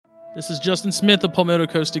This is Justin Smith of Palmetto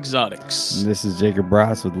Coast Exotics. And this is Jacob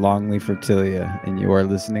Ross with Longleaf Fertilia, and you are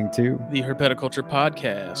listening to The Herpeticulture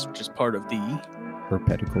Podcast, which is part of the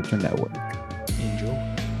Herpeticulture Network. Enjoy.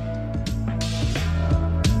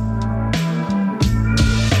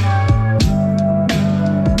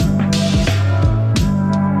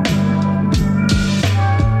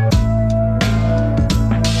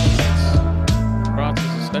 Ross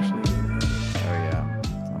is especially good. Oh, yeah.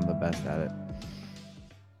 I'm the best at it.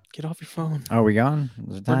 Get off your phone. Are we gone?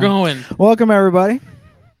 We're going. Welcome, everybody.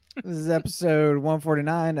 This is episode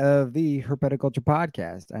 149 of the Herpeticulture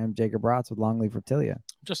Podcast. I am Jacob Ross with Longleaf Fertilia.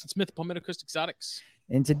 Justin Smith of Palmetto Coast Exotics.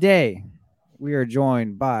 And today, we are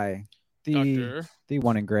joined by the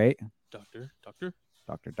one and great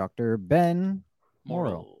Dr. Ben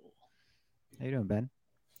Morrill. How you doing, Ben?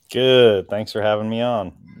 Good. Thanks for having me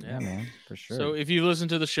on. Yeah, man, for sure. So if you listen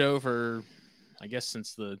to the show for, I guess,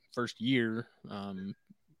 since the first year,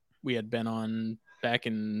 we had been on back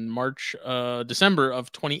in December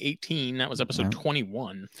of 2018. That was episode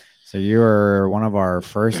 21. So you were one of our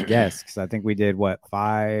first guests, because I think we did,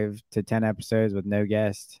 5 to 10 episodes with no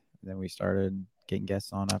guest. Then we started getting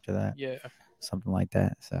guests on after that. Yeah. Something like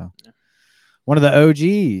that. So one of the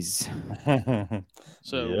OGs.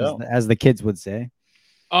 So as the kids would say.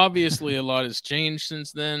 Obviously, a lot has changed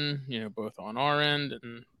since then, both on our end,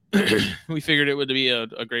 and we figured it would be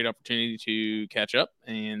a great opportunity to catch up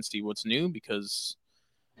and see what's new because,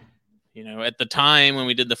 at the time when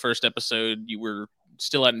we did the first episode, you were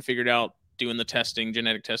still hadn't figured out doing the testing,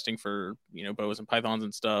 genetic testing for, boas and pythons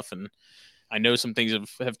and stuff. And I know some things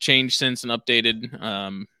have changed since and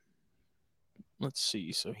updated. Let's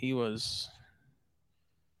see. So you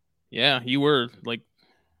were like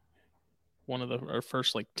one of our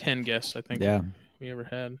first 10 guests, I think we ever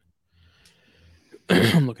had.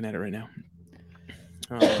 I'm looking at it right now.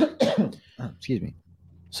 Excuse me.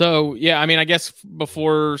 So, I guess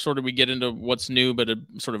before we get into what's new, but a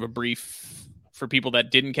brief for people that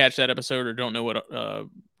didn't catch that episode or don't know what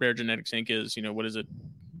Rare Genetics Inc. is, what is it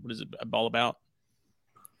all about?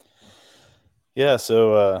 Yeah,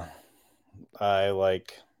 so I,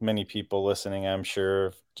 like many people listening, I'm sure,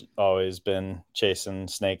 have always been chasing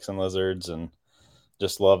snakes and lizards and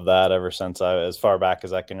just love that ever since as far back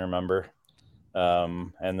as I can remember.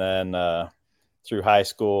 And then through high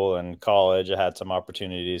school and college, I had some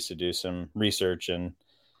opportunities to do some research in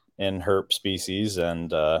herp species. And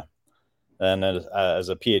then as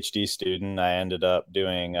a PhD student, I ended up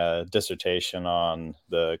doing a dissertation on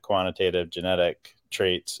the quantitative genetic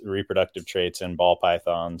traits, reproductive traits in ball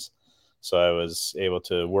pythons. So I was able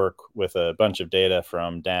to work with a bunch of data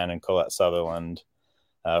from Dan and Colette Sutherland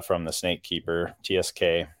from the Snake Keeper,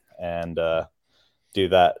 TSK, and do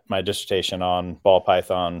my dissertation on ball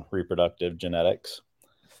python reproductive genetics.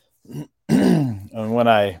 And when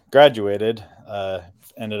I graduated,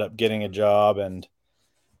 ended up getting a job and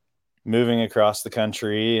moving across the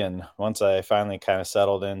country. And once I finally kind of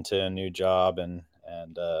settled into a new job and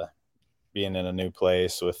being in a new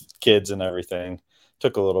place with kids and everything,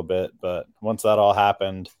 took a little bit. But once that all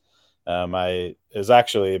happened, it was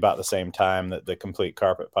actually about the same time that the Complete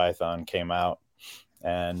Carpet Python came out.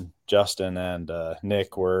 And Justin and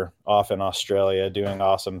Nick were off in Australia doing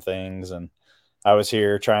awesome things. And I was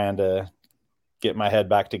here trying to get my head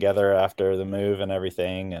back together after the move and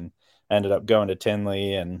everything, and ended up going to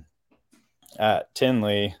Tinley. And at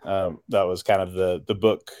Tinley, that was kind of the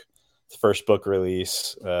first book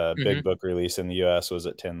release, big book release in the U.S. was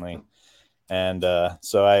at Tinley. And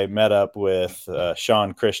so I met up with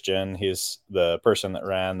Sean Christian. He's the person that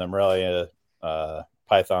ran the Morrill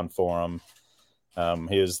Python Forum.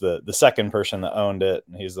 He was the second person that owned it,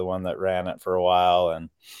 and he's the one that ran it for a while.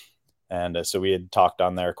 And so we had talked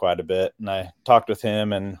on there quite a bit, and I talked with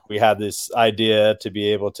him, and we had this idea to be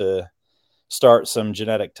able to start some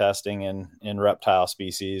genetic testing in reptile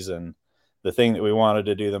species. And the thing that we wanted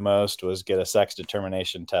to do the most was get a sex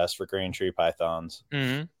determination test for green tree pythons.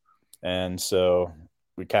 Mm-hmm. And so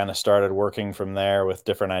we kind of started working from there with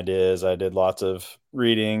different ideas. I did lots of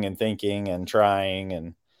reading and thinking and trying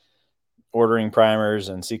and ordering primers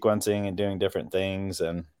and sequencing and doing different things.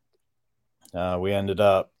 And we ended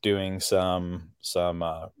up doing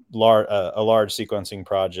a large sequencing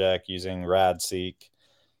project using RadSeq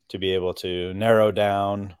to be able to narrow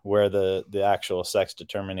down where the actual sex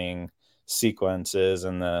determining sequence is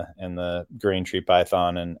in the green tree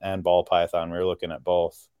python and ball python. We were looking at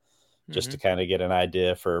both just to kind of get an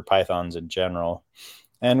idea for pythons in general.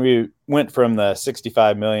 And we went from the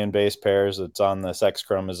 65 million base pairs that's on the sex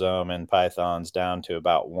chromosome in pythons down to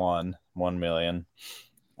about 1 million.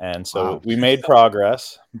 And so Wow. we made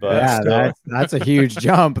progress, but Yeah, still, that's a huge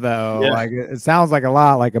jump though. Yeah. Like it sounds like a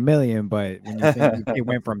lot, like 1,000,000, but when you think it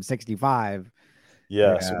went from 65.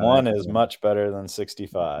 yes, Yeah, one that's is much better than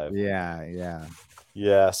 65. yeah.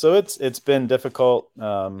 Yeah, so it's been difficult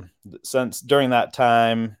since during that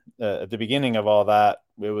time. At the beginning of all that,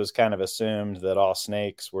 it was kind of assumed that all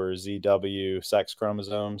snakes were ZW sex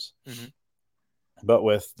chromosomes. Mm-hmm. But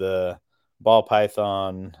with the ball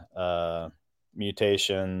python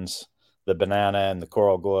mutations, the banana and the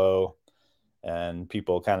coral glow, and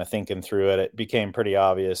people kind of thinking through it, it became pretty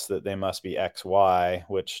obvious that they must be XY,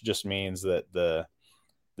 which just means that the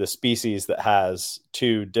species that has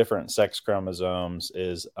two different sex chromosomes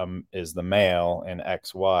is the male in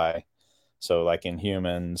XY. So like in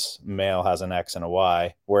humans, male has an X and a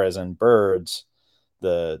Y, whereas in birds,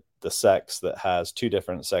 the sex that has two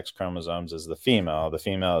different sex chromosomes is the female. The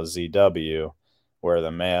female is ZW, where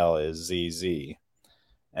the male is ZZ.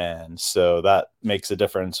 And so that makes a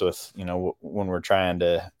difference with, when we're trying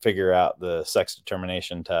to figure out the sex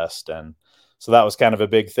determination test. And so that was kind of a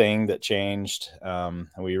big thing that changed. And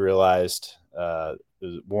we realized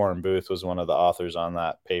Warren Booth was one of the authors on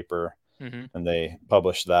that paper, Mm-hmm. and they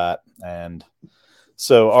published that. And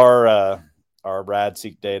so our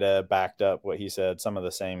RADseq data backed up what he said. Some of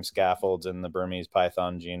the same scaffolds in the Burmese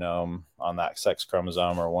python genome on that sex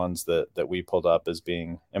chromosome are ones that we pulled up as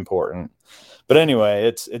being important. But anyway,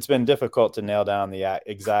 it's been difficult to nail down the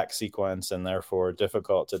exact sequence, and therefore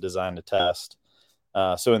difficult to design a test.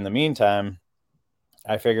 So in the meantime,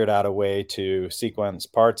 I figured out a way to sequence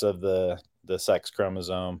parts of the sex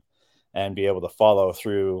chromosome and be able to follow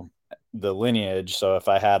through the lineage. So if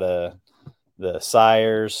I had the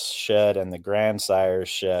sire's shed and the grandsire's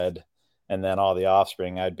shed, and then all the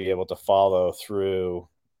offspring, I'd be able to follow through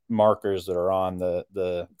markers that are on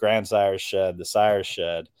the grandsire's shed, the sire's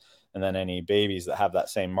shed, and then any babies that have that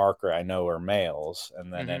same marker I know are males,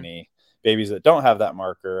 and then any babies that don't have that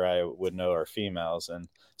marker I would know are females. And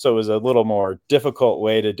so it was a little more difficult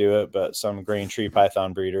way to do it, but some green tree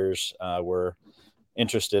python breeders were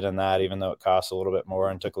interested in that. Even though it costs a little bit more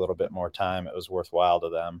and took a little bit more time, it was worthwhile to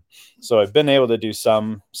them. So I've been able to do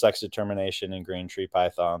some sex determination in green tree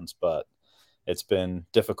pythons, but it's been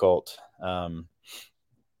difficult.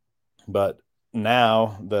 But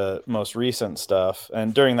now the most recent stuff,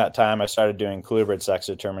 and during that time I started doing colubrid sex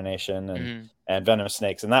determination and venomous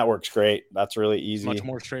snakes, and that works great. That's really easy, much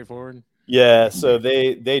more straightforward. Yeah, so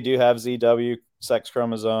they do have ZW sex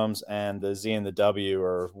chromosomes, and the Z and the W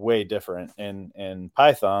are way different. In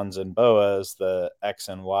pythons and boas, the X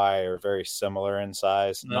and Y are very similar in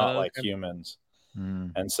size, not like humans.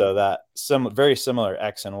 And so that very similar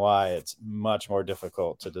X and Y, it's much more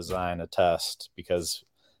difficult to design a test because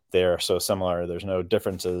they are so similar. There's no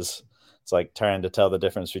differences. It's like trying to tell the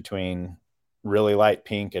difference between really light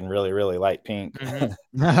pink and really, really light pink.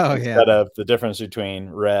 Instead of the difference between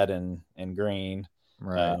red and green.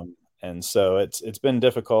 Right. And so it's been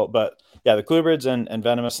difficult, but yeah, the colubrids and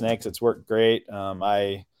venomous snakes, it's worked great.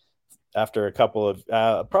 I, after a couple of,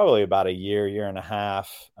 probably about a year and a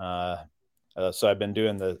half. So I've been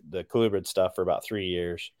doing the colubrid stuff for about 3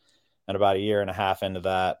 years, and about a year and a half into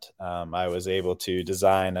that, I was able to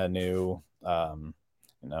design a new,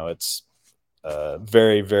 it's a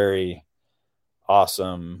very, very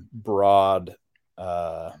awesome, broad,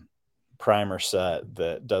 primer set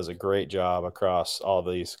that does a great job across all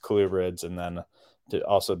these colubrids, and then to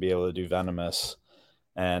also be able to do venomous.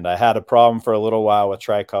 And I had a problem for a little while with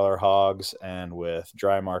tricolor hogs and with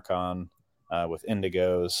dry marcon, with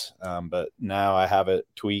indigos, but now I have it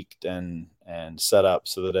tweaked and set up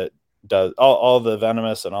so that it does all the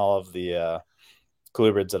venomous and all of the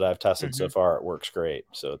colubrids that I've tested so far. It works great,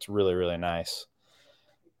 so it's really, really nice.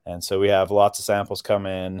 And so we have lots of samples come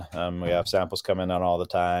in. We have samples come in on all the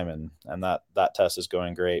time, and that test is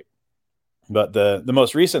going great. But the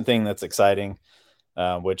most recent thing that's exciting,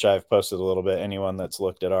 which I've posted a little bit, anyone that's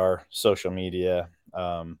looked at our social media,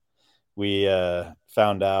 we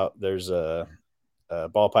found out there's a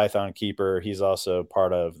ball python keeper. He's also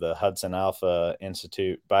part of the Hudson Alpha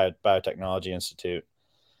Institute, Biotechnology Institute,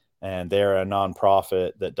 and they're a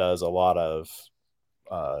nonprofit that does a lot of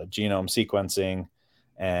genome sequencing.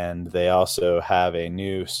 And they also have a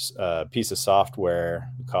new piece of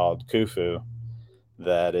software called Kufu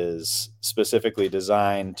that is specifically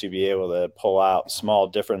designed to be able to pull out small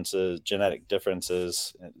differences, genetic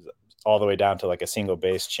differences, all the way down to like a single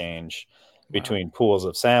base change between pools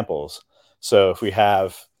of samples. So if we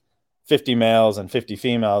have 50 males and 50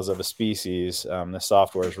 females of a species, the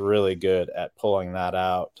software is really good at pulling that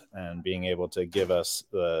out and being able to give us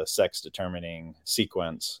the sex determining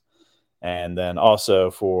sequence. And then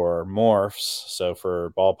also for morphs, so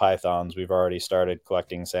for ball pythons, we've already started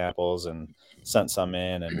collecting samples and sent some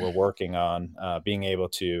in, and we're working on being able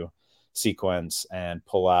to sequence and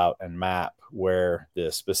pull out and map where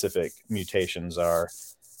the specific mutations are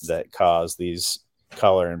that cause these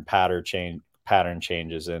color and pattern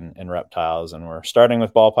changes in reptiles. And we're starting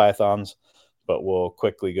with ball pythons, but we'll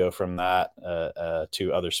quickly go from that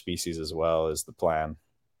to other species as well, is the plan.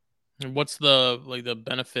 And what's the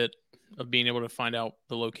benefit of being able to find out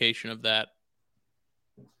the location of that?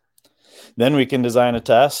 Then we can design a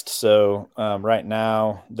test. So right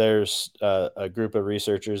now there's a group of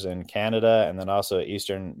researchers in Canada and then also at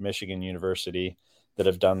Eastern Michigan University that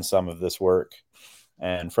have done some of this work.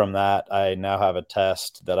 And from that, I now have a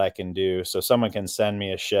test that I can do. So someone can send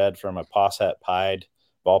me a shed from a posset pied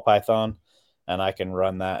ball python, and I can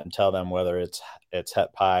run that and tell them whether it's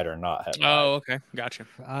het pied or not het pied. Oh, okay, gotcha.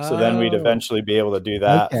 So then we'd eventually be able to do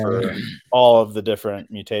that for all of the different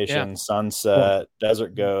mutations, sunset,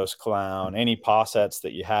 desert ghost, clown, any possets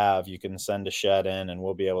that you have, you can send a shed in and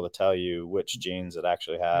we'll be able to tell you which genes it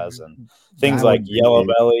actually has. And things like yellow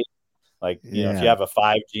belly, like, you know, if you have a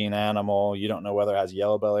 5-gene animal, you don't know whether it has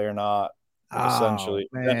yellow belly or not. Eventually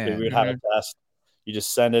we would have a test. You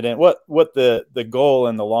just send it in. What the goal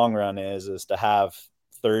in the long run is to have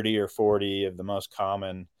 30 or 40 of the most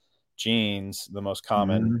common genes, the most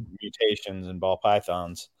common mutations in ball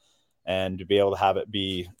pythons, and to be able to have it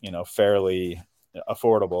be, you know, fairly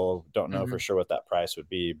affordable. Don't know for sure what that price would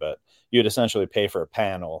be, but you'd essentially pay for a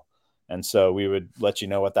panel. And so we would let you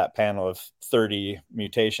know what that panel of 30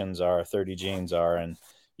 mutations are, 30 genes are, and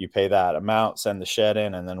you pay that amount, send the shed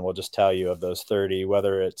in, and then we'll just tell you of those 30,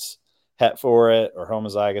 whether it's het for it or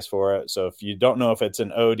homozygous for it. So if you don't know if it's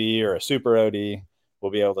an OD or a super OD,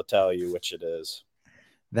 we'll be able to tell you which it is.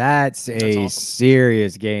 That's awesome.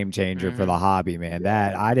 Serious game changer for the hobby, man. Yeah.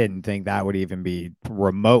 That I didn't think that would even be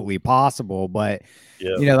remotely possible, but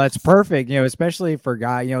Yep. you know, that's perfect, you know, especially for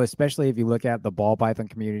guys, you know, especially if you look at the ball python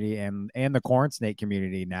community and the corn snake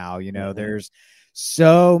community now, you know, there's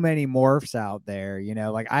so many morphs out there, you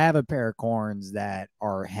know, like I have a pair of corns that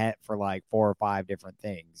are het for like 4 or 5 different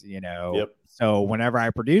things, you know. Yep. So whenever I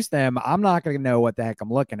produce them, I'm not going to know what the heck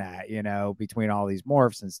I'm looking at, you know, between all these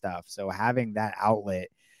morphs and stuff. So having that outlet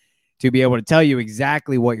to be able to tell you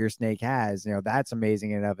exactly what your snake has, you know, that's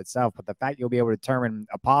amazing in and of itself. But the fact you'll be able to determine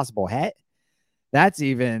a possible het, that's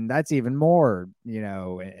even more, you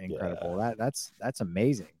know, incredible. Yeah. That's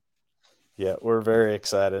amazing. Yeah, we're very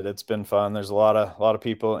excited. It's been fun. There's a lot of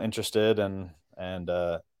people interested and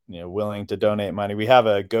you know, willing to donate money. We have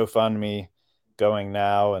a GoFundMe going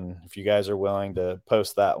now, and if you guys are willing to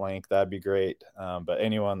post that link, that'd be great. But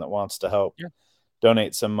anyone that wants to help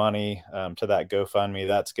donate some money to that GoFundMe,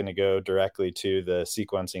 that's going to go directly to the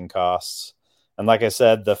sequencing costs. And like I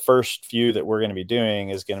said, the first few that we're going to be doing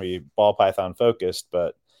is going to be ball python focused.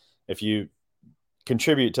 But if you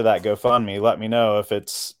contribute to that GoFundMe, let me know if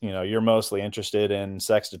it's, you know, you're mostly interested in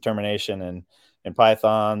sex determination and in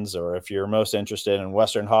pythons, or if you're most interested in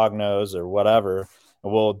Western hognose or whatever.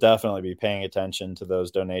 We'll definitely be paying attention to those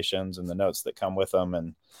donations and the notes that come with them.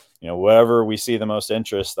 And, you know, wherever we see the most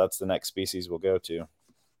interest, that's the next species we'll go to.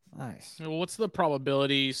 Nice. Well, what's the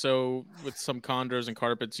probability? So with some chondros and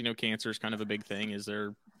carpets, you know, cancer is kind of a big thing. Is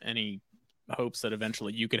there any hopes that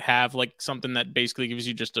eventually you could have like something that basically gives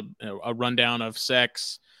you just a rundown of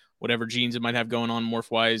sex, whatever genes it might have going on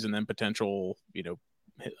morph wise, and then potential, you know,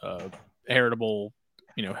 heritable,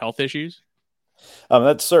 you know, health issues?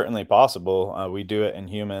 That's certainly possible. We do it in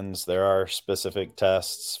humans. There are specific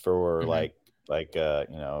tests for like you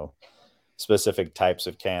know, specific types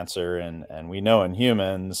of cancer, and we know in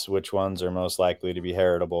humans which ones are most likely to be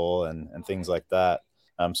heritable and things like that.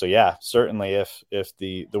 So yeah, certainly if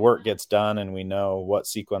the work gets done and we know what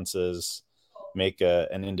sequences make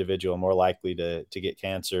an individual more likely to get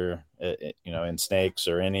cancer, you know, in snakes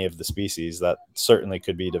or any of the species, that certainly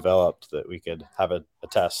could be developed, that we could have a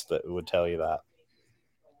test that would tell you that.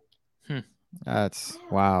 That's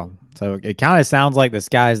wow. So it kind of sounds like the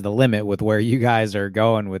sky's the limit with where you guys are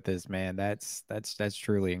going with this, man. That's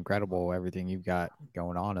truly incredible, everything you've got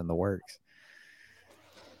going on in the works.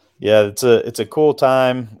 Yeah, it's a cool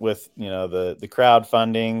time with, you know, the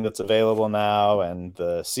crowdfunding that's available now, and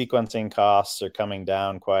the sequencing costs are coming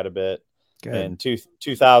down quite a bit. Good. In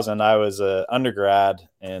 2000, I was an undergrad,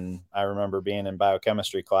 and I remember being in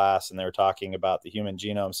biochemistry class, and they were talking about the Human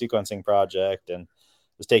Genome Sequencing Project, and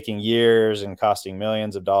was taking years and costing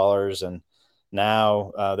millions of dollars. And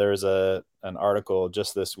now there's an article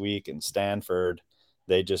just this week in Stanford.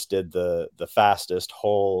 They just did the fastest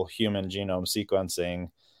whole human genome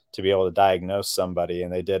sequencing to be able to diagnose somebody,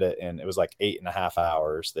 and they did it in, it was like 8.5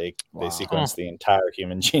 hours. They sequenced the entire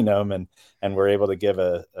human genome and were able to give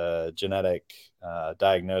a genetic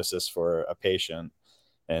diagnosis for a patient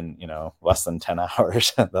in, less than 10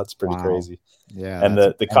 hours. That's pretty crazy. Yeah. And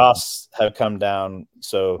the costs have come down,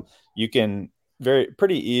 so you can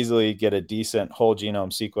pretty easily get a decent whole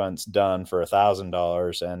genome sequence done for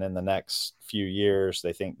 $1,000, and in the next few years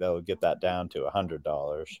they think they'll get that down to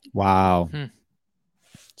 $100. Wow.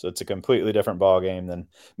 So it's a completely different ball game than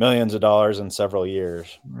millions of dollars in several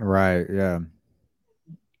years. Right. Yeah.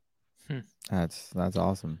 That's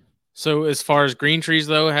awesome. So as far as green trees,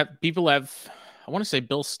 though, I want to say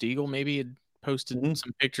Bill Stiegel maybe had posted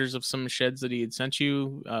some pictures of some sheds that he had sent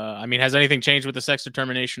you. I mean, has anything changed with the sex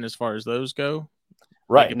determination as far as those go?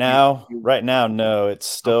 Right now, no. It's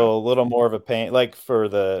still a little more of a pain. Like for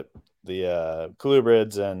the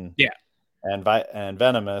colubrids and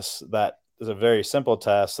venomous, that is a very simple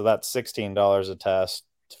test. So that's $16 a test.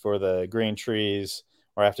 For the green trees,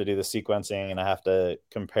 where I have to do the sequencing and I have to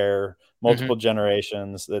compare multiple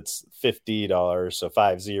generations, that's $50. So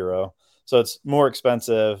 50. So it's more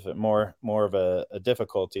expensive, more of a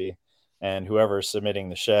difficulty. And whoever's submitting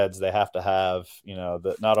the sheds, they have to have,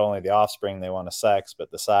 not only the offspring they want to sex, but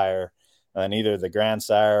the sire, and either the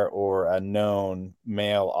grandsire or a known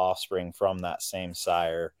male offspring from that same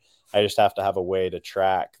sire. I just have to have a way to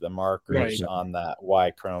track the markers on that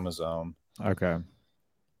Y chromosome. Okay.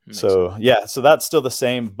 So that's still the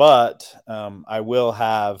same, but I will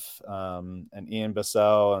have and Ian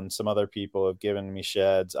Bassell and some other people have given me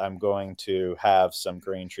sheds. I'm going to have some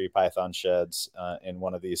green tree python sheds in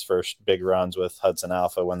one of these first big runs with Hudson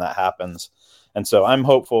Alpha when that happens. And so I'm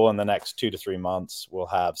hopeful in the next 2 to 3 months we'll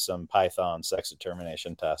have some python sex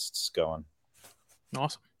determination tests going.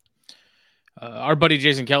 Awesome. Our buddy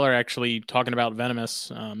Jason Keller actually talking about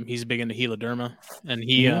venomous. He's big into Heloderma, and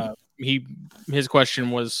his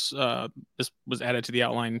question was this was added to the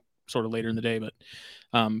outline sort of later in the day, but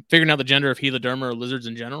figuring out the gender of Heloderma or lizards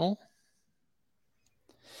in general.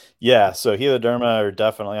 Yeah, so Heloderma are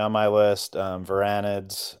definitely on my list.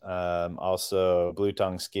 Varanids, also blue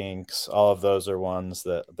tongue skinks. All of those are ones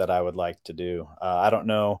that I would like to do. I don't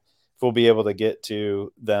know if we'll be able to get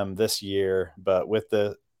to them this year, but with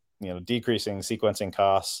the decreasing sequencing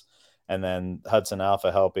costs, and then Hudson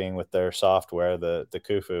Alpha helping with their software, the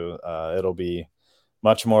Kufu, it'll be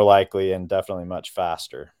much more likely and definitely much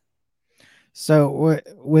faster. So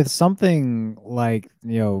with something like,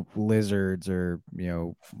 lizards or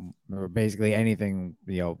basically anything,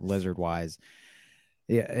 lizard wise.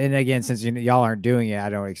 Yeah. And again, since y'all aren't doing it, I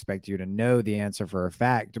don't expect you to know the answer for a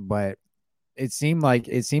fact, but it seems like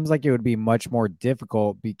it would be much more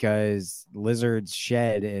difficult because lizards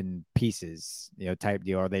shed in pieces, type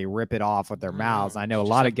deal, or they rip it off with their mouths. I know a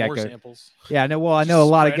lot of geckos. Yeah, I know. Well, I know a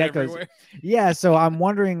lot of geckos. Everywhere. Yeah, so I'm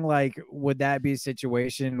wondering, would that be a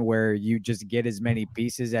situation where you just get as many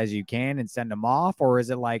pieces as you can and send them off, or is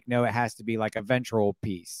it no, it has to be like a ventral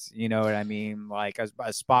piece? You know what I mean? Like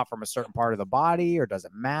a spot from a certain part of the body, or does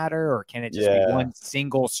it matter, or can it just be one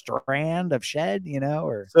single strand of shed?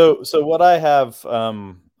 Or so what I have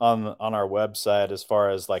on our website as far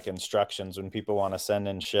as instructions when people want to send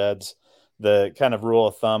in sheds, the kind of rule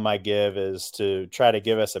of thumb I give is to try to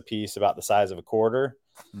give us a piece about the size of a quarter.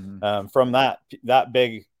 From that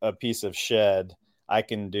big a piece of shed, I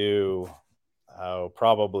can do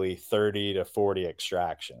probably 30 to 40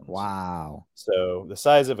 extractions. Wow. So the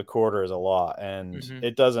size of a quarter is a lot, and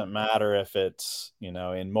it doesn't matter if it's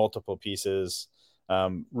in multiple pieces.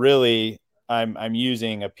 Really, I'm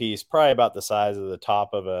using a piece probably about the size of the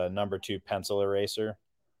top of a number 2 pencil eraser.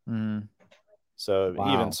 So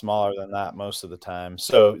even smaller than that most of the time.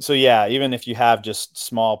 So yeah, even if you have just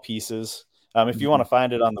small pieces, if you want to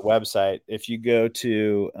find it on the website, if you go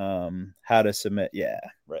to how to submit,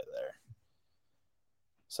 right there.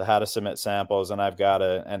 So how to submit samples, and I've got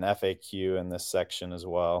an FAQ in this section as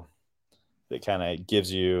well that kind of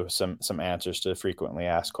gives you some answers to frequently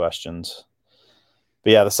asked questions.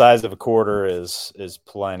 But yeah, the size of a quarter is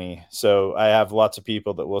plenty. So I have lots of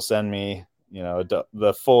people that will send me,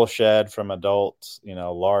 the full shed from adult,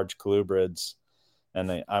 large colubrids,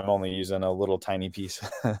 and I'm only using a little tiny piece.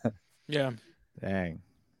 Yeah. Dang.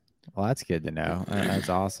 Well, that's good to know. That's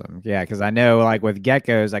awesome. Yeah, because I know, with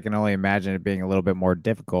geckos, I can only imagine it being a little bit more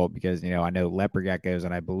difficult because, I know leopard geckos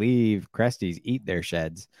and I believe cresties eat their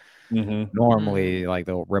sheds. Normally,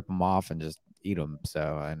 they'll rip them off and just eat them. So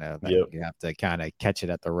I know that you have to kind of catch it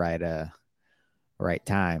at the right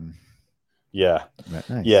time. Yeah.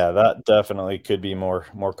 Nice. Yeah, that definitely could be more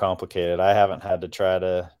complicated. I haven't had to try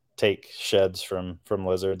to take sheds from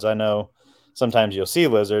lizards. I know sometimes you'll see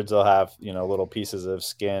lizards, they'll have, little pieces of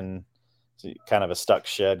skin, kind of a stuck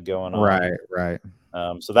shed going on. Right.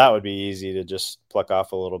 So that would be easy to just pluck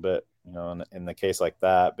off a little bit, in the case like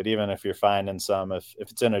that. But even if you're finding some, if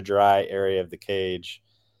it's in a dry area of the cage,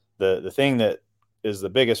 the thing that is the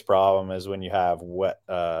biggest problem is when you have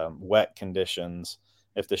wet conditions.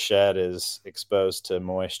 If the shed is exposed to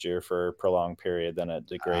moisture for a prolonged period, then it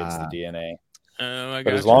degrades the DNA. But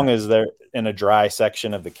as long as they're in a dry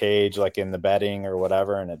section of the cage, like in the bedding or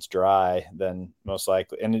whatever, and it's dry, then most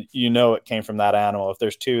likely, and it came from that animal. If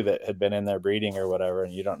there's two that had been in there breeding or whatever,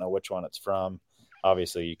 and you don't know which one it's from,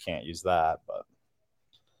 obviously you can't use that. But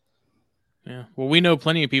yeah, well, we know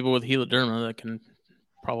plenty of people with heloderma that can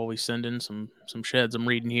probably send in some sheds. I'm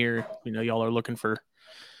reading here, y'all are looking for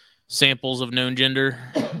samples of known gender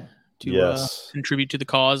to contribute to the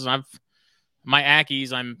cause. My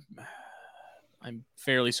Ackies, I'm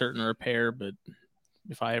fairly certain are a pair, but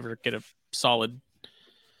if I ever get a solid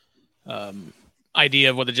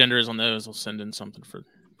idea of what the gender is on those, I'll send in something for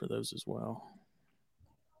those as well.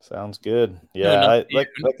 Sounds good. Yeah, like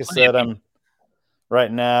I said,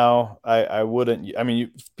 right now, I wouldn't. I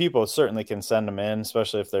mean, people certainly can send them in,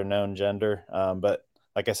 especially if they're known gender. But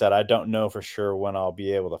like I said, I don't know for sure when I'll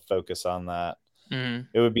be able to focus on that. Mm-hmm.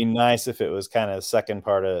 It would be nice if it was kind of second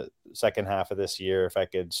half of this year, if I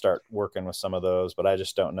could start working with some of those, but I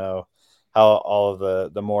just don't know how all of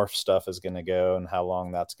the morph stuff is going to go and how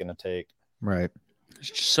long that's going to take. Right.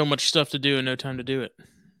 There's just so much stuff to do and no time to do it.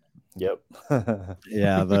 Yep.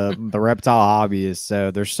 Yeah, the reptile hobby is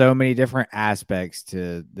there's so many different aspects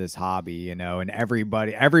to this hobby, and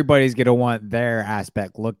everybody's going to want their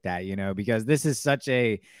aspect looked at, because this is such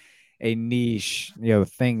a niche,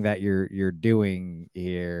 thing that you're doing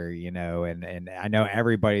here, and I know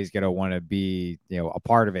everybody's going to want to be, a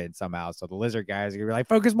part of it somehow. So the lizard guys are going to be like,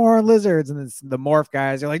 focus more on lizards. And then the morph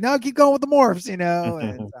guys are like, no, keep going with the morphs,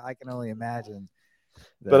 and so I can only imagine.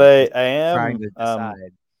 But I am trying to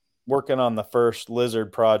decide. Working on the first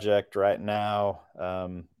lizard project right now,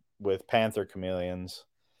 with panther chameleons.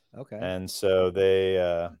 Okay. And so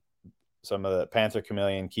they, some of the panther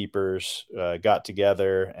chameleon keepers got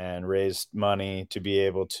together and raised money to be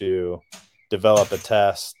able to develop a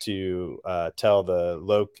test to tell the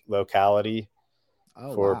locality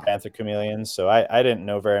for panther chameleons. So I didn't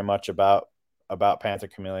know very much about panther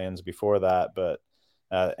chameleons before that, but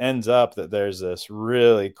ends up that there's this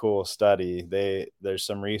really cool study. There's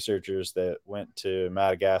some researchers that went to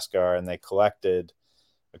Madagascar and they collected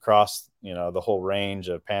across, the whole range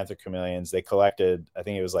of panther chameleons. They collected, I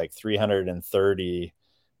think it was like 330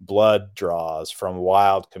 blood draws from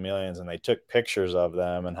wild chameleons, and they took pictures of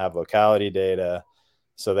them and have locality data.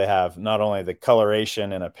 So they have not only the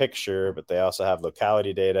coloration in a picture, but they also have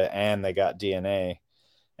locality data, and they got DNA.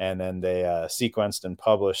 And then they sequenced and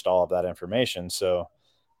published all of that information. So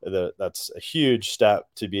that's a huge step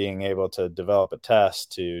to being able to develop a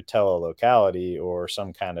test to tell a locality or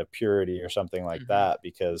some kind of purity or something like that,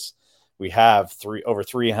 because we have over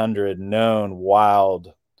 300 known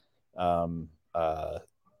wild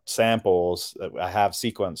samples that I have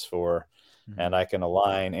sequenced for, and I can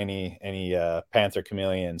align any panther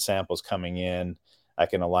chameleon samples coming in. I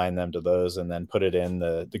can align them to those and then put it in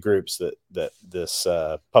the groups that this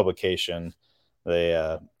publication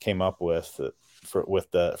they came up with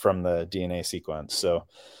from the DNA sequence.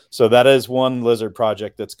 So that is one lizard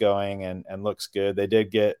project that's going and looks good. They did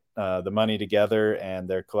get the money together and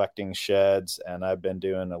they're collecting sheds, and I've been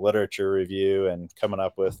doing a literature review and coming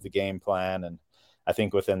up with the game plan. And I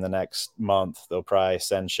think within the next month, they'll probably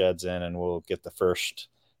send sheds in and we'll get the first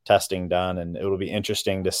testing done. And it will be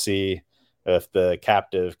interesting to see if the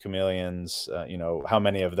captive chameleons, how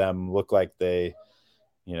many of them look like they,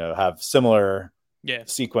 have similar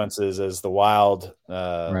sequences as the wild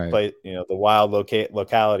the wild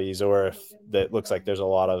localities, or if that looks like there's a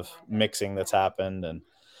lot of mixing that's happened. And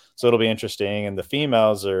so it'll be interesting. And the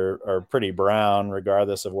females are pretty brown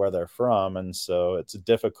regardless of where they're from, and so it's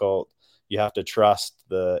difficult. You have to trust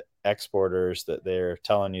the exporters that they're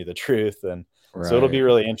telling you the truth. And so it'll be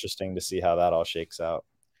really interesting to see how that all shakes out.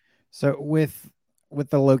 So with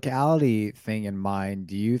the locality thing in mind,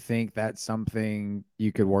 do you think that's something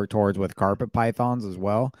you could work towards with carpet pythons as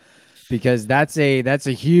well? Because that's a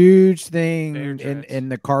huge thing in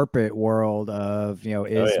the carpet world of,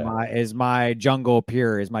 is my jungle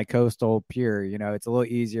pure? Is my coastal pure? It's a little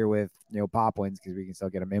easier with, Popwins because we can still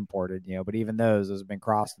get them imported, but even those have been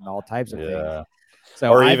crossed and all types of things.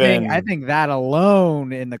 So I think that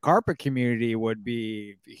alone in the carpet community would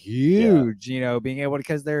be huge, being able to,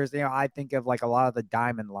 because there's, I think of like a lot of the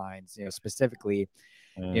diamond lines, specifically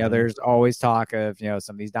There's always talk of,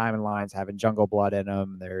 some of these diamond lines having jungle blood in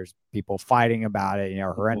them. There's people fighting about it,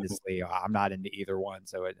 horrendously. I'm not into either one,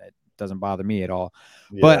 so it doesn't bother me at all.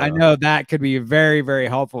 Yeah. But I know that could be very, very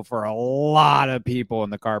helpful for a lot of people in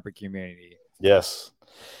the carpet community. Yes.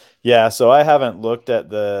 Yeah. So I haven't looked at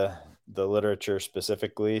the literature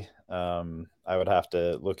specifically. I would have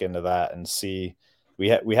to look into that and see. We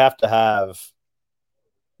have to have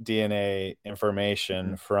DNA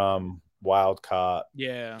information from wild caught.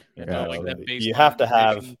 Yeah. Like that base you have to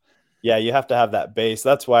have, you have to have that base.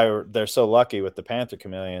 That's why they're so lucky with the panther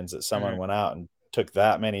chameleons that someone went out and took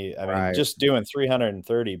that many. I mean, just doing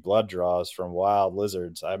 330 blood draws from wild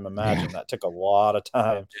lizards, I imagine that took a lot of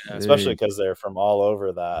time, especially because they're from all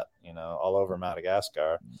over that, all over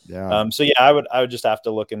Madagascar. So I would just have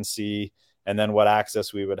to look and see, and then what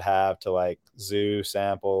access we would have to like zoo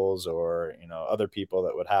samples or, other people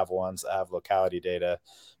that would have ones that have locality data.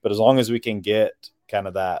 But as long as we can get kind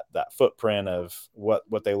of that footprint of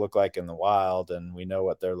what they look like in the wild, and we know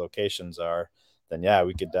what their locations are, then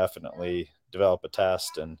we could definitely develop a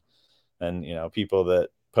test, and people that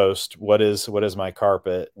post what is my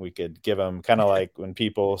carpet, we could give them kind of like when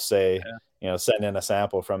people say, send in a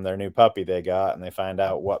sample from their new puppy they got, and they find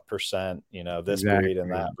out what percent, this breed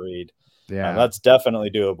and that breed. That's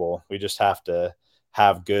definitely doable. We just have to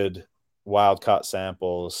have good wild caught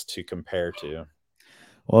samples to compare to.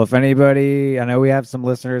 Well, if anybody, I know we have some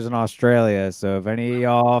listeners in Australia, so if any of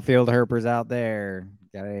y'all field herpers out there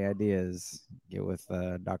got any ideas, get with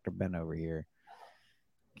Dr. Ben over here.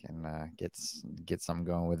 Can get something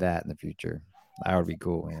going with that in the future. That would be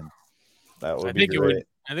cool, man. That would be great.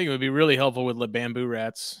 I think it would be really helpful with the bamboo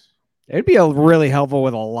rats. It'd be really helpful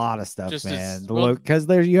with a lot of stuff, man. Because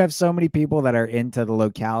you have so many people that are into the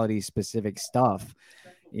locality specific stuff,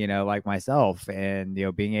 like myself, and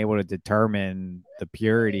being able to determine the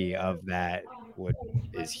purity of that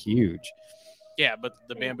is huge. Yeah, but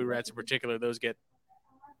the bamboo rats in particular, those get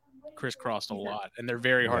crisscrossed a lot, and they're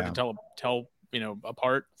very hard to tell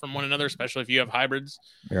apart from one another, especially if you have hybrids.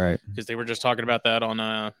 Right. Because they were just talking about that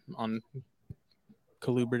on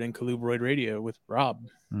Colubrid and Colubroid Radio with Rob.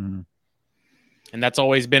 Mm-hmm. And that's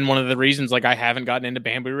always been one of the reasons like I haven't gotten into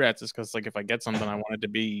bamboo rats, is because like if I get something, I want it to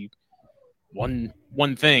be one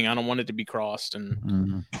thing. I don't want it to be crossed.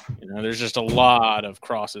 And there's just a lot of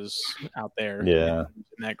crosses out there in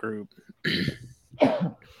that group.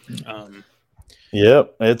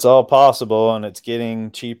 Yep, it's all possible, and it's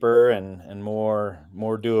getting cheaper and more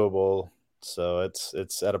doable. So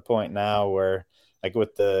it's at a point now where, like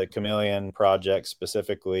with the chameleon project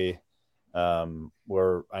specifically,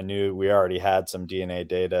 where I knew we already had some DNA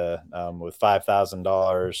data with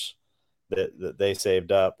 $5,000 that they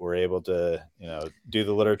saved up. We're able to do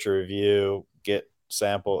the literature review, get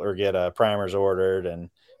primers ordered, and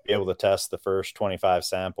be able to test the first 25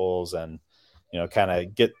 samples and kind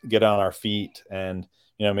of get on our feet. And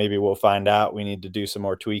maybe we'll find out we need to do some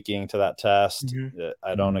more tweaking to that test.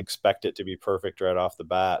 I don't expect it to be perfect right off the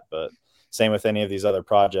bat, but same with any of these other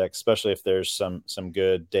projects, especially if there's some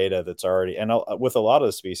good data that's already, and with a lot of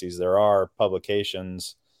the species, there are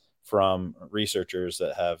publications from researchers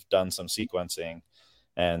that have done some sequencing.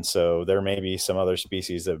 And so there may be some other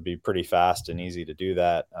species that would be pretty fast and easy to do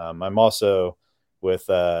that. I'm also with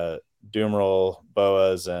Morrill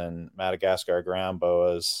boas and Madagascar ground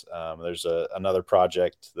boas. There's another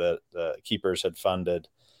project that keepers had funded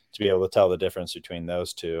to be able to tell the difference between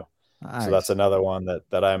those two. Nice. So that's another one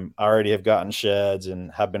that I'm already have gotten sheds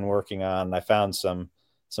and have been working on. I found some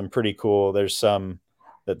pretty cool. There's some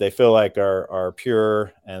that they feel like are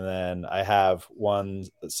pure, and then I have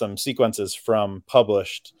some sequences from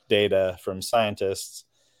published data from scientists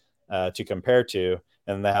to compare to,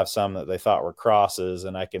 and they have some that they thought were crosses,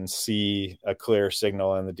 and I can see a clear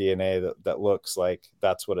signal in the DNA that looks like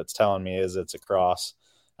that's what it's telling me is it's a cross.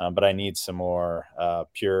 But I need some more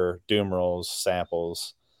pure Morrill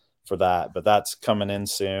samples for that, but that's coming in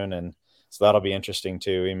soon, and so that'll be interesting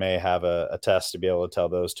too. We may have a test to be able to tell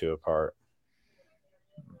those two apart.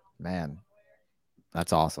 Man,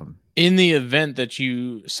 that's awesome. In the event that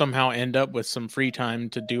you somehow end up with some free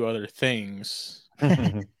time to do other things,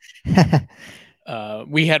 we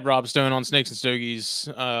had Rob Stone on Snakes and Stogies.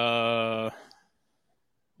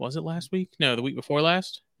 Was it last week? No, the week before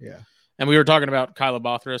last. Yeah, and we were talking about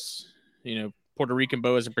Chilobothris, Puerto Rican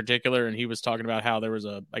boas in particular, and he was talking about how there was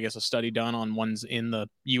a study done on ones in the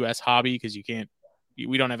U.S. hobby, because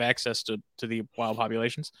we don't have access to the wild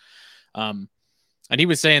populations. And he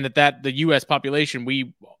was saying that the U.S.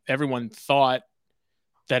 population, everyone thought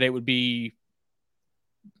that it would be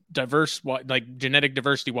diverse, like genetic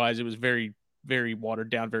diversity wise, it was very, very watered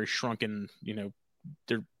down, very shrunken.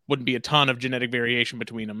 There wouldn't be a ton of genetic variation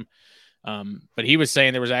between them. But he was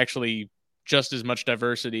saying there was actually just as much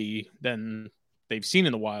diversity than they've seen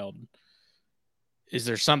in the wild. Is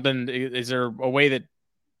there a way that,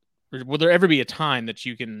 will there ever be a time that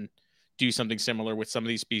you can do something similar with some of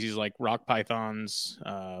these species like rock pythons?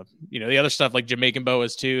 The other stuff like Jamaican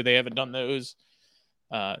boas too, they haven't done those.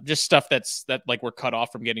 Just stuff that like we're cut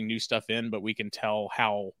off from getting new stuff in, but we can tell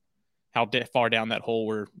how far down that hole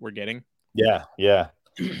we're getting. Yeah.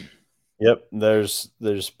 Yep.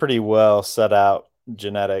 There's pretty well set out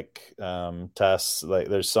genetic tests. Like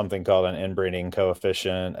there's something called an inbreeding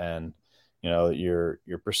coefficient, and your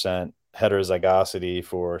percent heterozygosity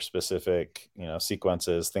for specific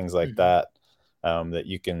sequences, things like that. That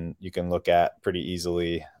you can look at pretty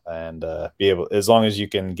easily and be able, as long as you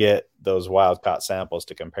can get those wild caught samples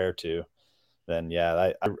to compare to, then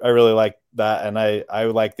yeah, I really like that. And I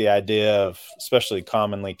like the idea of especially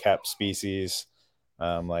commonly kept species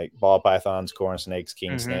like ball pythons, corn snakes,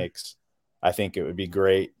 king snakes. I think it would be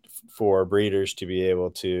great for breeders to be able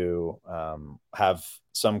to have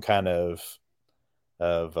some kind of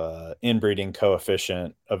inbreeding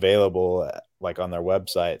coefficient available, like on their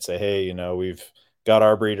website. Say, hey, we've got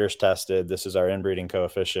our breeders tested. This is our inbreeding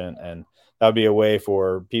coefficient, and that would be a way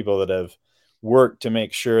for people that have worked to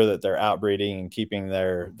make sure that they're outbreeding and keeping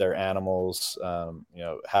their animals,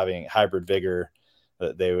 having hybrid vigor,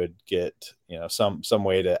 that they would get some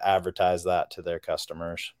way to advertise that to their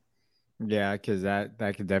customers. Yeah, because that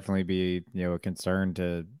could definitely be a concern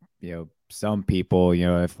to some people.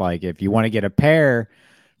 If you want to get a pair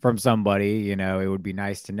from somebody, it would be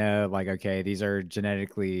nice to know, like, okay, these are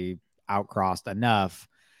genetically outcrossed enough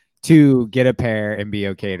to get a pair and be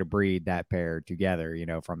okay to breed that pair together,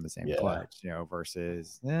 from the same clutch,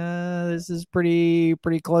 versus this is pretty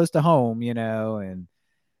close to home, and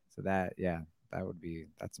so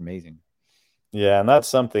that's amazing. Yeah, and that's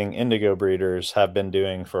something indigo breeders have been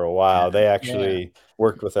doing for a while. They actually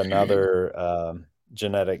worked with another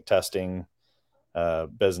genetic testing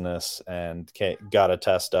business and got a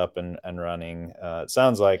test up and running. It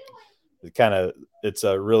sounds like it's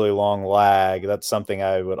a really long lag. That's something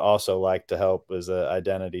I would also like to help as an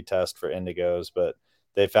identity test for indigos, but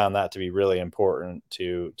they found that to be really important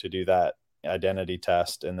to do that identity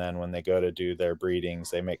test. And then when they go to do their breedings,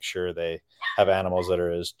 they make sure they have animals that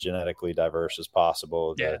are as genetically diverse as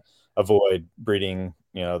possible to avoid breeding,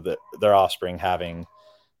 their offspring having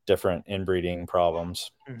different inbreeding problems.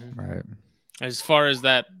 Right. As far as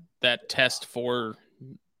that test for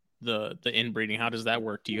the inbreeding, how does that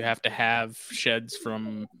work? Do you have to have sheds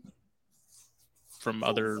from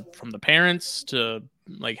the parents to,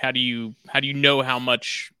 like, how do you know how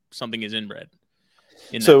much something is inbred?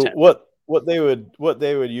 So what they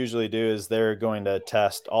would usually do is they're going to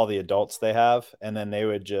test all the adults they have, and then they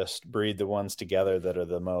would just breed the ones together that are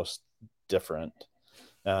the most different.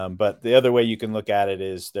 But the other way you can look at it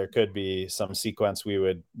is there could be some sequence we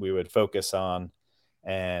would focus on,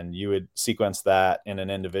 and you would sequence that in an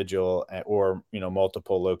individual or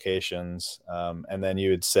multiple locations, and then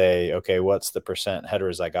you would say, okay, what's the percent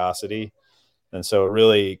heterozygosity? And so a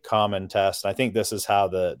really common test, I think this is how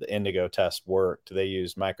the indigo test worked. They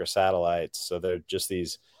use microsatellites. So they're just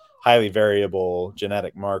these highly variable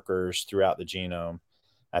genetic markers throughout the genome.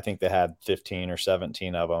 I think they had 15 or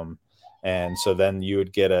 17 of them. And so then you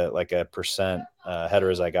would get a percent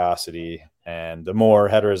heterozygosity. And the more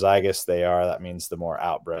heterozygous they are, that means the more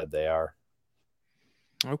outbred they are.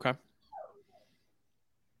 Okay.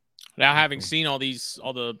 Now, having seen all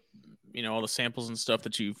the samples and stuff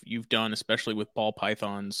that you've done, especially with ball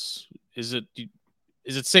pythons, is it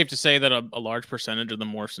safe to say that a large percentage of the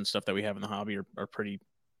morphs and stuff that we have in the hobby are pretty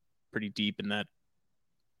deep in that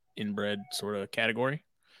inbred sort of category?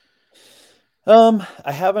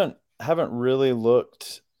 I haven't really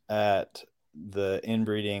looked at the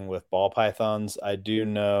inbreeding with ball pythons. I do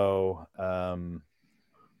know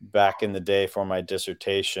back in the day for my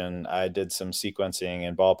dissertation, I did some sequencing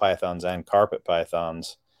in ball pythons and carpet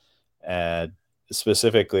pythons. And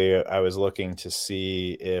specifically, I was looking to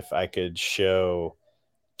see if I could show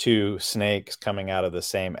two snakes coming out of the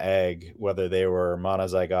same egg, whether they were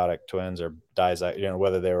monozygotic twins or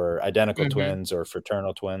whether they were identical twins or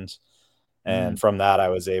fraternal twins. And from that, I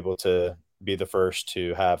was able to be the first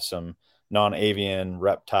to have some non-avian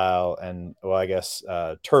reptile and, well, I guess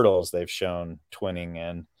turtles they've shown twinning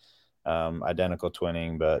and identical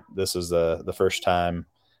twinning. But this is the first time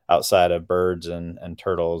outside of birds and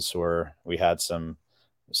turtles where we had some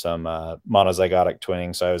monozygotic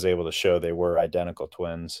twinning. So I was able to show they were identical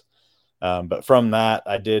twins. But from that,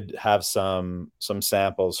 I did have some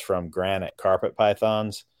samples from granite carpet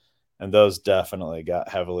pythons. and those definitely got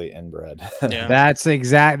heavily inbred. Yeah.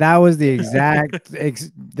 That was the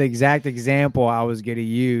exact example I was going to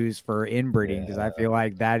use for inbreeding, because I feel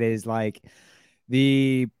like that is like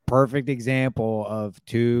the perfect example of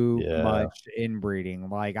too much inbreeding.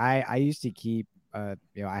 Like I used to keep, I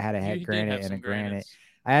had a het granite and a granite.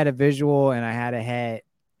 I had a visual and I had a het,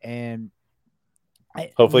 and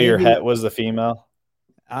hopefully your het was the female.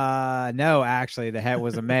 No, actually the het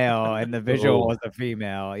was a male and the visual was a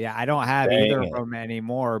female. Yeah, I don't have either of them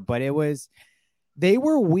anymore, but they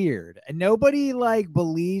were weird, and nobody like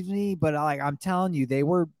believes me, but I'm telling you, they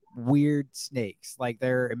were weird snakes. Like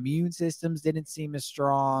their immune systems didn't seem as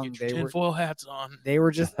strong. Get your tinfoil hats on. They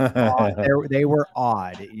were just odd. They were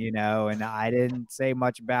odd, and I didn't say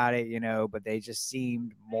much about it, but they just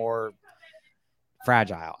seemed more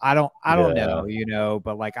fragile. I don't know,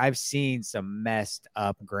 but like I've seen some messed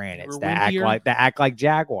up granites that act like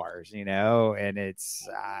jaguars, and it's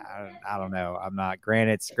I don't know. I'm not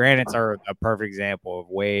granites. Granites are a perfect example of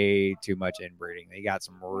way too much inbreeding. They got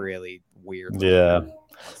some really weird.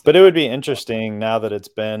 But it would be interesting now that it's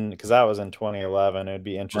been, because that was in 2011. It would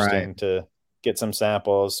be interesting to get some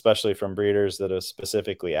samples, especially from breeders that have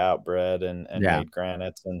specifically outbred and made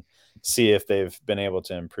granites, and see if they've been able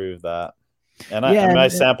to improve that. And my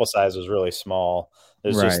sample size was really small.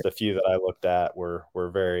 It's just the few that I looked at were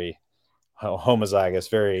very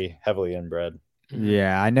homozygous, very heavily inbred.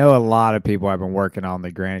 Yeah, I know a lot of people have been working on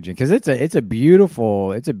the granite gene, because it's a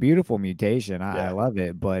beautiful mutation. I love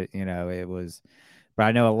it, but but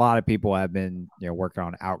I know a lot of people have been working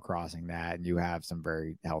on outcrossing that, and you have some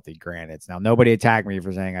very healthy granites. Now, nobody attacked me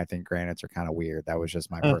for saying I think granites are kind of weird. That was just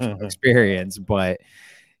my personal experience, but.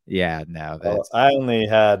 Yeah, no. I only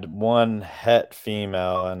had one het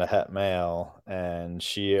female and a het male, and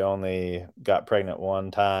she only got pregnant one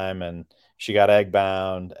time, and she got egg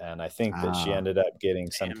bound, and I think that she ended up getting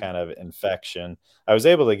some kind of infection. I was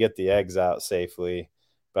able to get the eggs out safely,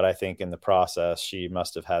 but I think in the process she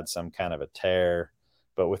must have had some kind of a tear,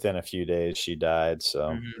 but within a few days she died.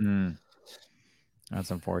 So that's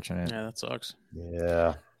unfortunate. Yeah, that sucks.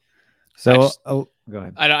 Yeah. So go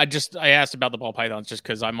ahead. I asked about the ball pythons just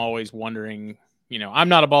because I'm always wondering. I'm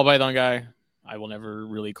not a ball python guy. I will never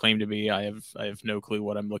really claim to be. I have no clue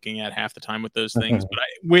what I'm looking at half the time with those things. But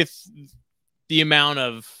with the amount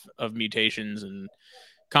of mutations and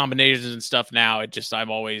combinations and stuff now, I've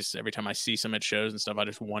always, every time I see some at shows and stuff, I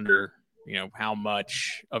just wonder, how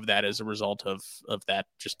much of that is a result of that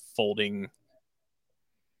just folding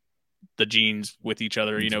the genes with each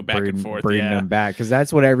other, back and forth, breeding them back, because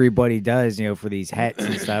that's what everybody does, for these hets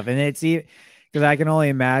and stuff. And it's because I can only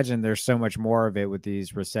imagine there's so much more of it with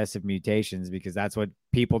these recessive mutations, because that's what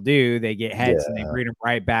people do. They get hets and they breed them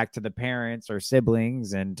right back to the parents or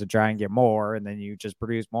siblings, and to try and get more, and then you just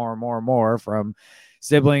produce more and more and more from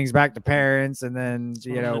siblings back to parents, and then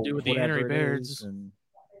do with the Henry Bairds.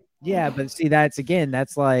 Yeah, but see, that's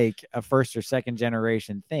like a first or second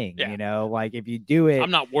generation thing, like if you do it,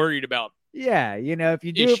 I'm not worried about. Yeah, if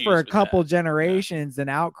you do it for a couple generations and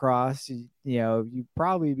outcross, you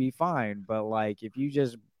probably be fine. But like if you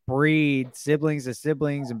just breed siblings to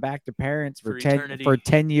siblings and back to parents for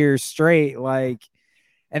 10 years straight, like,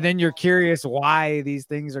 and then you're curious why these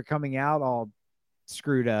things are coming out all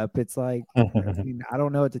screwed up. It's like, I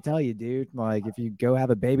don't know what to tell you, dude. Like if you go have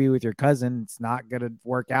a baby with your cousin, it's not gonna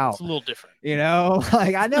work out. It's a little different,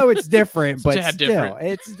 like I know it's different, but still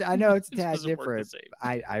different. I know it's a tad different.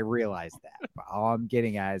 I realize that, but all I'm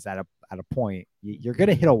getting at is at a point you're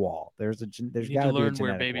gonna hit a wall. There's got to learn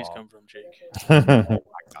where babies come from, Jake. Oh my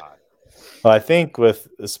God. Well, I think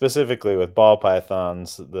specifically with ball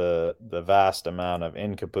pythons, the vast amount of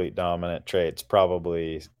incomplete dominant traits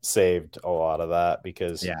probably saved a lot of that,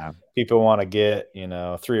 because people want to get 3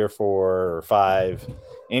 or 4 or 5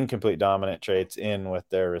 incomplete dominant traits in with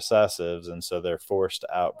their recessives, and so they're forced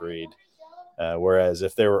to outbreed. Whereas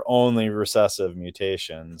if there were only recessive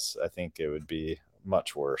mutations, I think it would be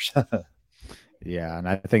much worse. Yeah, and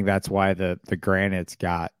I think that's why the granites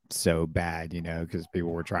got so bad, because people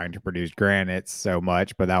were trying to produce granites so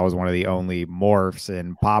much, but that was one of the only morphs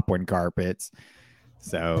in popwin carpets.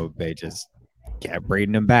 So they just kept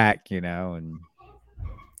breeding them back, and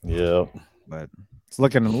but it's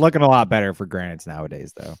looking a lot better for granites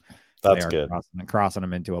nowadays, though. That's good. Crossing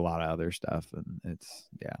them into a lot of other stuff, and it's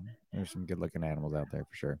there's some good looking animals out there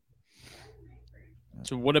for sure.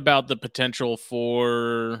 So what about the potential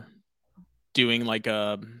for doing like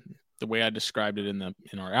the way I described it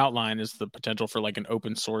in our outline is the potential for like an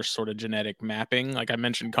open source sort of genetic mapping? Like I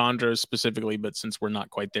mentioned chondros specifically, but since we're not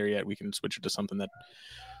quite there yet, we can switch it to something that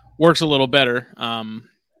works a little better.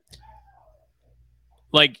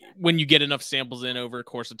 like when you get enough samples in over a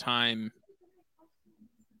course of time,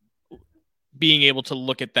 being able to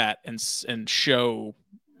look at that and show,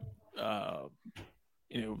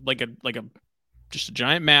 like a just a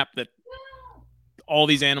giant map that all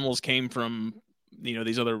these animals came from,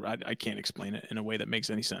 these other, I can't explain it in a way that makes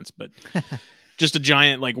any sense, but just a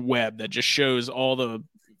giant like web that just shows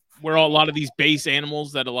where a lot of these base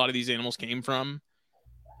animals that a lot of these animals came from.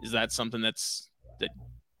 Is that something that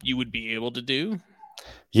you would be able to do?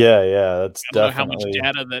 Yeah, that's I don't definitely know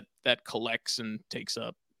how much data that collects and takes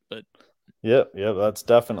up, but Yep, that's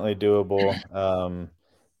definitely doable.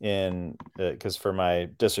 Because for my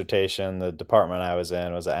dissertation, the department I was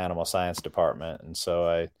in was an animal science department, and so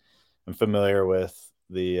I am familiar with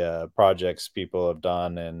the projects people have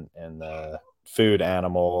done in the food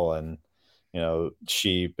animal and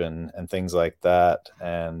sheep and things like that,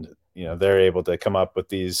 and they're able to come up with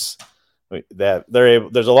these that they're able.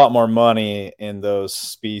 There's a lot more money in those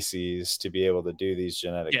species to be able to do these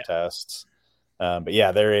genetic tests. But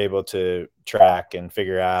yeah, they're able to track and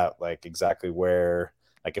figure out like exactly where,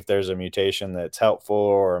 like if there's a mutation that's helpful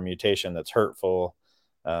or a mutation that's hurtful,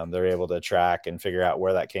 they're able to track and figure out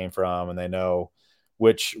where that came from, and they know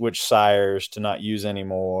which sires to not use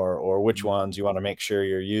anymore or which ones you want to make sure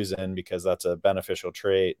you're using because that's a beneficial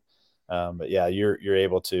trait. But yeah, you're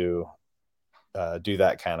able to do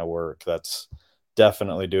that kind of work. That's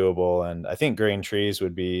definitely doable, and I think green trees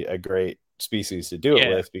would be a great species to do it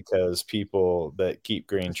with because people that keep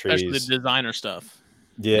green especially trees, the designer stuff.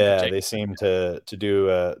 Yeah, they seem to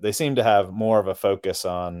do. They seem to have more of a focus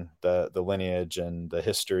on the lineage and the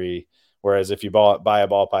history. Whereas if you buy a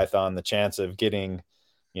ball python, the chance of getting,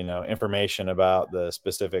 information about the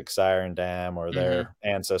specific sire and dam or their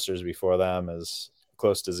ancestors before them is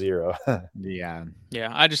close to zero. Yeah.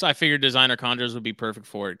 I figured designer chondros would be perfect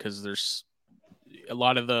for it because there's a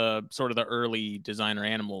lot of the sort of the early designer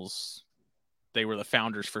animals. They were the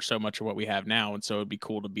founders for so much of what we have now. And so it'd be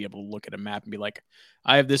cool to be able to look at a map and be like,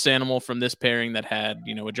 I have this animal from this pairing that had,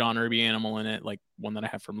 a John Irby animal in it, like one that I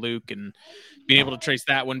have from Luke, and being able to trace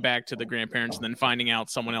that one back to the grandparents and then finding out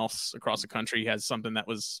someone else across the country has something that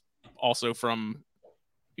was also from,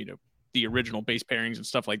 the original base pairings and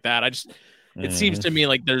stuff like that. It seems to me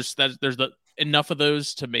like there's enough of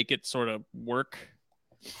those to make it sort of work,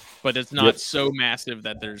 but it's not so massive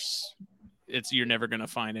that you're never going to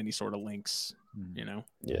find any sort of links,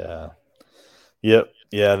 Yeah. Yep.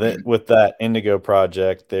 Yeah. With that Indigo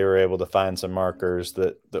project, they were able to find some markers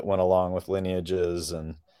that went along with lineages.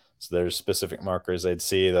 And so there's specific markers they'd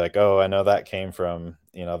see like, oh, I know that came from,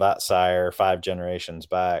 that sire 5 generations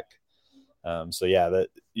back. So yeah, that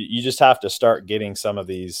you just have to start getting some of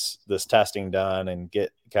this testing done and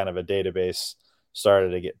get kind of a database started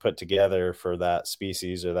to get put together for that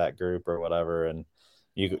species or that group or whatever. And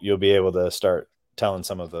you'll be able to start telling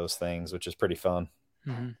some of those things, which is pretty fun.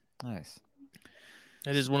 Mm-hmm. Nice.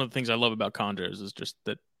 That is one of the things I love about chondros is just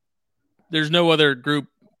that there's no other group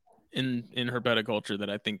in herpetoculture that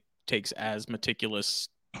I think takes as meticulous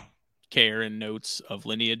care and notes of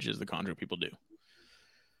lineage as the chondro people do.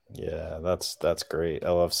 Yeah, that's great. I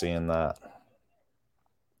love seeing that.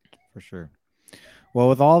 For sure. Well,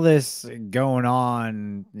 with all this going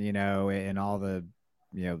on, and all the,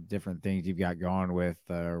 different things you've got going with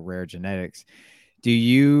rare genetics, do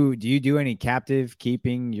you do any captive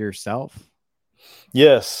keeping yourself?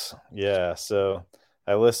 Yes. Yeah. So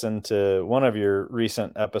I listened to one of your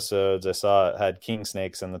recent episodes. I saw it had king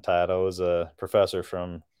snakes in the title. It was a professor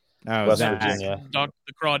from West Virginia. Dr.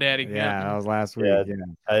 the Crawdaddy. Yeah, that was last week.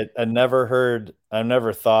 Yeah. I've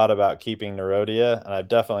never thought about keeping Nerodia, and I've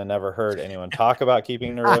definitely never heard anyone talk about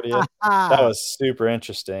keeping Nerodia. That was super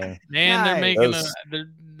interesting. Man,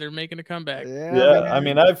 they're making a comeback. Yeah, I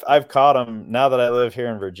mean, I've caught them now that I live here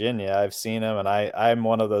in Virginia. I've seen them, and I'm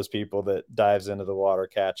one of those people that dives into the water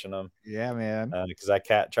catching them. Yeah, man. Because I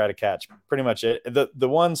try to catch pretty much it. The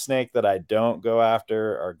one snake that I don't go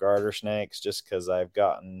after are garter snakes, just because I've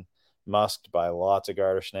gotten musked by lots of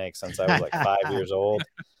garter snakes since I was like 5 years old.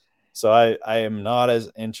 So I am not as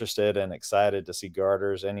interested and excited to see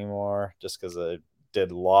garters anymore, just because I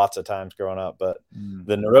did lots of times growing up. But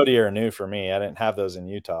the Nerodia are new for me. I didn't have those in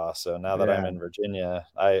Utah. So now that I'm in Virginia,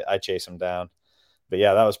 I chase them down. But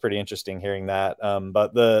yeah, that was pretty interesting hearing that.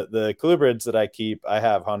 But the colubrids that I keep, I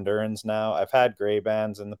have Hondurans now. I've had gray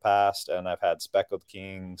bands in the past, and I've had speckled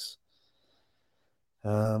kings.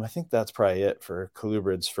 I think that's probably it for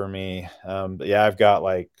colubrids for me. But yeah, I've got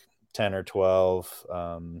like 10 or 12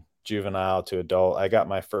 juvenile to adult. I got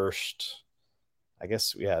my first, I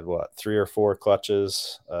guess we had 3 or 4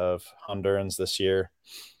 clutches of Hondurans this year.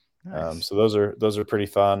 Nice. So those are pretty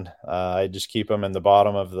fun. I just keep them in the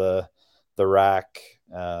bottom of the rack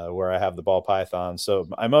where I have the ball pythons. So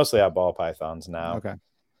I mostly have ball pythons now. Okay.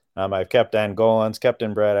 I've kept Angolans, kept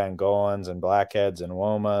inbred Angolans and blackheads and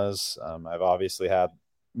womas. I've obviously had,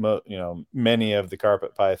 many of the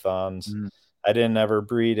carpet pythons. Mm-hmm. I didn't ever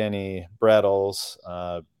breed any Brettles.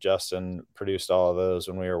 Justin produced all of those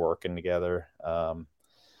when we were working together.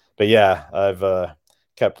 But yeah, I've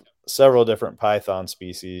kept several different python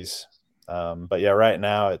species. But yeah, right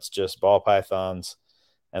now it's just ball pythons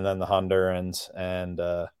and then the Hondurans. And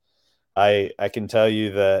I can tell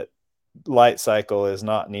you that light cycle is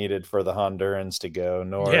not needed for the Hondurans to go,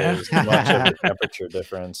 nor is much of the temperature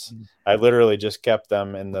difference. I literally just kept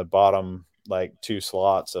them in the bottom like 2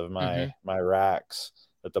 slots of my racks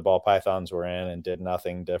that the ball pythons were in and did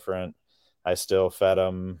nothing different. I still fed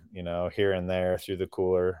them, here and there through the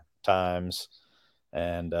cooler times.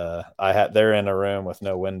 And they're in a room with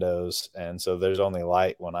no windows, and so there's only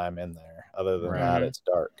light when I'm in there. Other than that, it's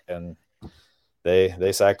dark, and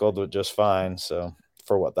they cycled just fine. So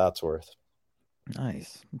for what that's worth.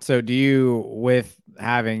 Nice. So do you, with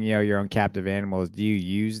having, your own captive animals, do you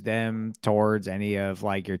use them towards any of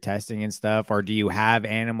like your testing and stuff, or do you have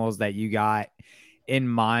animals that you got in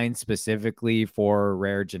mind specifically for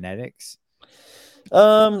rare genetics?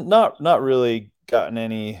 Not really gotten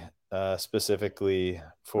any specifically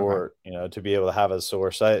for, to be able to have a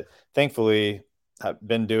source. I thankfully have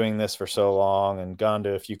been doing this for so long and gone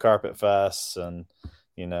to a few carpet fests and,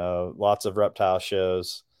 lots of reptile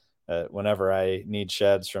shows. Whenever I need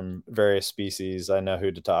sheds from various species, I know who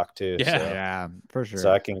to talk to. Yeah, for sure.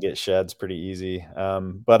 So I can get sheds pretty easy.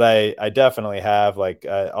 But I definitely have like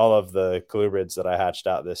all of the colubrids that I hatched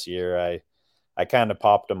out this year. I kind of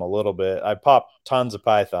popped them a little bit. I popped tons of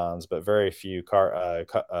pythons, but very few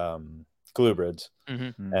colubrids.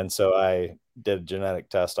 Mm-hmm. And so I did a genetic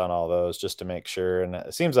test on all those just to make sure. And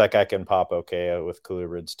it seems like I can pop okay with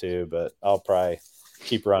colubrids too, but I'll probably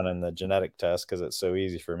keep running the genetic test because it's so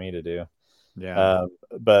easy for me to do. Yeah.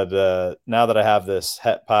 But now that I have this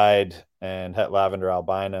het pied and het lavender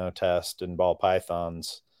albino test in ball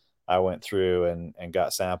pythons, I went through and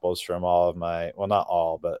got samples from all of my, well, not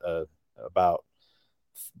all, but about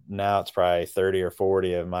now it's probably 30 or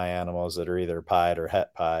 40 of my animals that are either pied or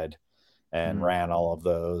het pied, and ran all of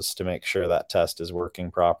those to make sure that test is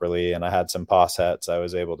working properly. And I had some pos hets I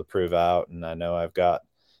was able to prove out, and I know I've got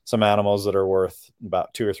some animals that are worth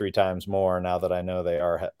about 2 or 3 times more now that I know they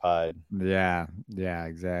are het pied. Yeah,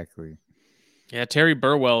 exactly. Yeah, Terry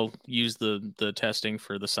Burwell used the testing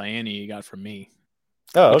for the cyane he got from me.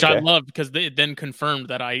 Oh, which okay. I love because they then confirmed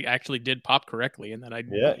that I actually did pop correctly and that I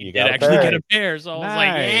did actually get a pair. So I was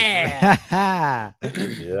like,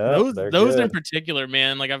 yeah. those in particular,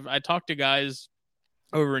 man. Like I talked to guys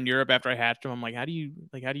over in Europe after I hatched them. I'm like, how do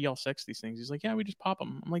y'all sex these things? He's like, yeah, we just pop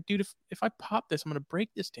them. I'm like, dude, if I pop this, I'm gonna break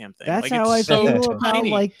this damn thing. That's like, how I so feel about tiny.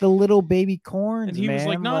 like the little baby corns. And he man. was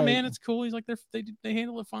like, no, like, man, it's cool. He's like, they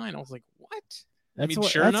handle it fine. I was like, what? That's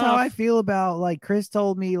sure that's enough. how I feel about like Chris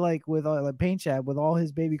told me like with like Paint Chat with all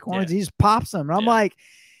his baby corns, Yeah. he just pops them. And I'm like,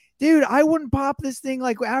 dude, I wouldn't pop this thing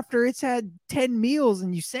like after it's had 10 meals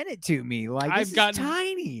and you sent it to me. Like it's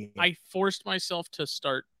tiny. I forced myself to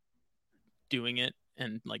start doing it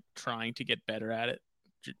and like trying to get better at it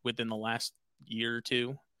within the last year or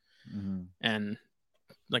two. Mm-hmm. And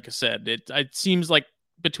like I said, it seems like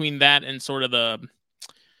between that and sort of the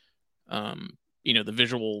the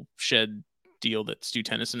visual shed deal that Stu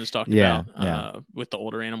Tennyson has talked about with the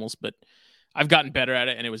older animals, but I've gotten better at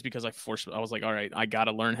it, and it was because I was like, all right, I got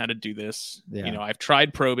to learn how to do this. Yeah. I've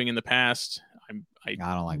tried probing in the past. I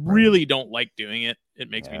don't like really don't like doing it.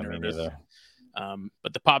 It makes me nervous. Me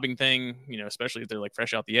but the popping thing, especially if they're like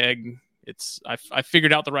fresh out the egg, I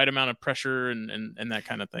figured out the right amount of pressure and that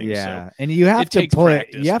kind of thing. Yeah. So and you have to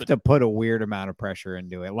practice, to put a weird amount of pressure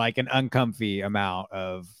into it, like an uncomfy amount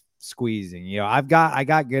of squeezing. I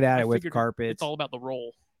got good at it with carpets. It's all about the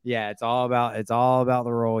roll. Yeah, it's all about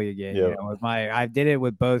the roll you get. Yep. I did it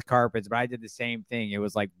with both carpets, but I did the same thing. It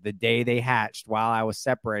was like the day they hatched, while I was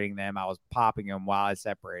separating them, I was popping them while I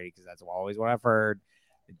separated, because that's always what I've heard.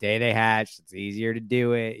 The day they hatched, it's easier to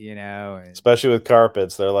do it, especially with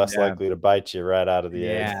carpets, they're less likely to bite you right out of the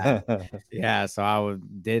egg. Yeah. So I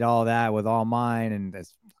did all that with all mine, and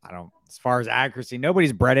as far as accuracy,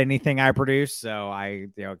 nobody's bred anything I produce, so I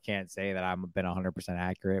can't say that I've been 100%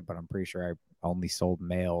 accurate, but I'm pretty sure I only sold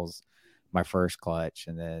males my first clutch,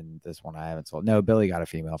 and then this one I haven't sold. No, Billy got a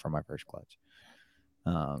female for my first clutch.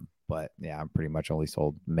 But yeah, I'm pretty much only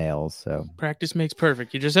sold males. So practice makes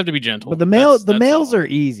perfect. You just have to be gentle. But the males are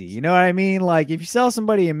easy. You know what I mean? Like if you sell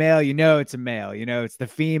somebody a male, it's a male. It's the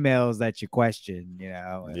females that you question.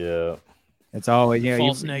 Yeah. It's always,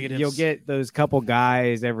 false negatives. You'll get those couple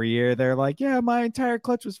guys every year. They're like, yeah, my entire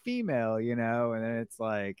clutch was female, and then it's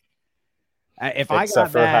like, if I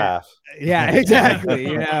got that, half. yeah,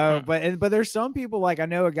 exactly. But there's some people, like, I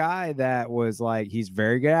know a guy that was like, he's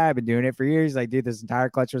very good. I've been doing it for years. He's like, dude, this entire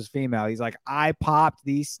clutch was female. He's like, I popped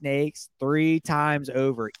these snakes 3 times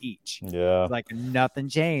over each. Yeah. He's like, nothing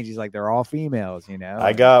changed. He's like, they're all females,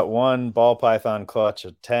 I got one ball python clutch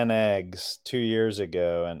of 10 eggs 2 years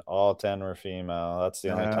ago, and all 10 were female. That's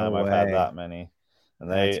the only time I've had that many.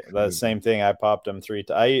 And the same thing. I popped them 3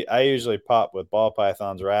 times. I usually pop with ball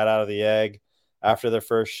pythons right out of the egg after their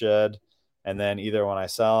first shed, and then either when I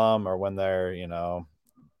sell them or when they're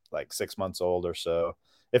like 6 months old or so.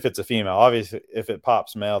 If it's a female, obviously, if it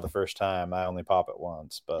pops male the first time, I only pop it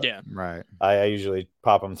once. But yeah, right. I usually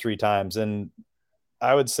pop them 3 times, and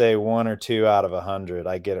I would say 1 or 2 out of 100,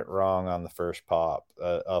 I get it wrong on the first pop.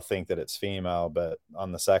 I'll think that it's female, but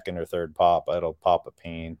on the second or third pop, it'll pop a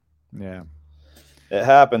peen. Yeah. It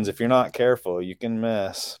happens. If you're not careful, you can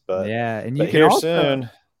miss. But yeah, and you can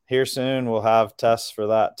here soon we'll have tests for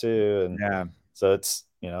that too. And yeah, so it's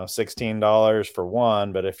 $16 for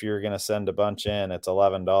one, but if you're going to send a bunch in, it's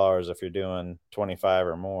 $11 if you're doing 25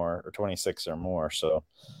 or more, or 26 or more. So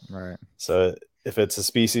right. So if it's a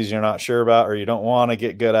species you're not sure about, or you don't want to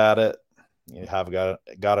get good at it, you have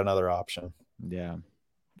got another option. Yeah,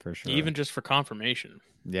 for sure. Even just for confirmation.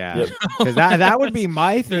 Yeah, because that would be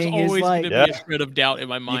my thing. There's always going to be a shred of doubt in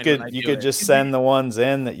my mind. You could just send the ones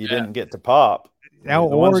in that you didn't get to pop. The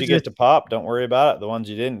ones you get to pop, don't worry about it. The ones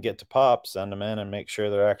you didn't get to pop, send them in and make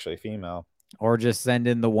sure they're actually female. Or just send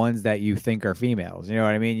in the ones that you think are females. You know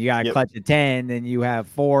what I mean? You got a clutch of 10, and you have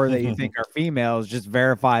 4 that you think are females. Just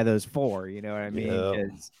verify those 4. You know what I mean?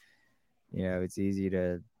 Because it's easy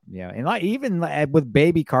to and like even with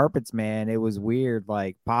baby carpets, man, it was weird.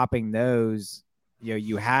 Like popping those,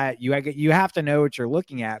 you have to know what you're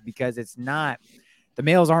looking at, because it's not. The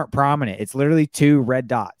males aren't prominent. It's literally 2 red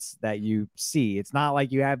dots that you see. It's not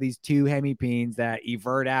like you have these 2 hemipenes that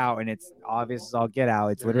evert out and it's obvious as all get out.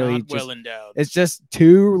 It's literally just, well endowed. It's just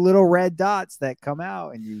 2 little red dots that come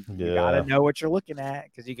out, and you gotta know what you're looking at,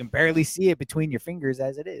 because you can barely see it between your fingers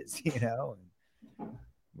as it is,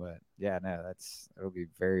 But yeah, no, it'll be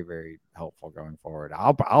very, very helpful going forward.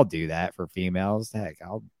 I'll do that for females. Heck,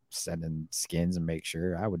 I'll send in skins and make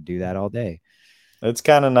sure. I would do that all day. It's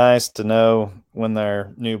kind of nice to know when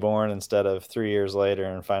they're newborn instead of 3 years later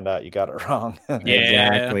and find out you got it wrong.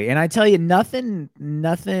 Exactly. And I tell you, nothing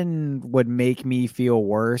would make me feel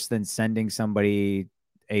worse than sending somebody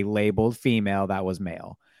a labeled female that was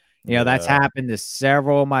male. That's happened to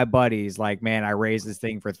several of my buddies. Like, man, I raised this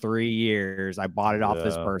thing for 3 years. I bought it off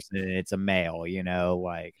this person, and it's a male,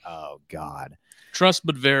 like, oh God. Trust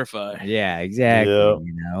but verify. Yeah, exactly. Yep.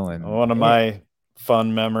 And one of my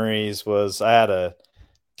fun memories was I had a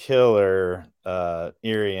killer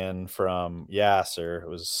Irian from Yasser. It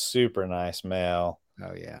was a super nice male.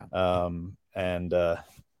 Oh yeah. And good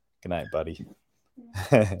night, buddy.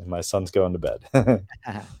 My son's going to bed.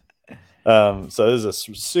 So this is a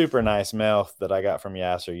super nice male that I got from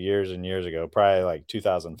Yasser years and years ago, probably like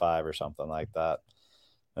 2005 or something like that.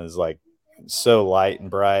 It was like so light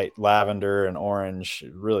and bright, lavender and orange,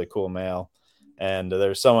 really cool male. And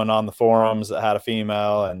there's someone on the forums that had a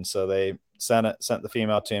female, and so they sent the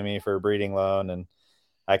female to me for a breeding loan. And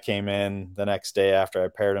I came in the next day after I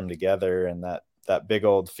paired them together, and that big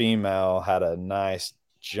old female had a nice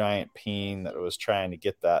giant peen that was trying to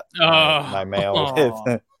get that my male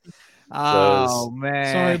with.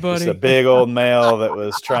 Man, sorry, buddy. It's a big old male that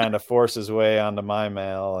was trying to force his way onto my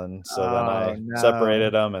male, and so then I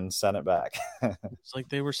separated them and sent it back. It's like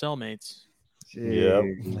they were cellmates.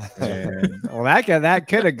 Jeez, well, that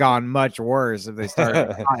could have gone much worse if they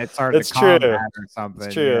started to it's true or something.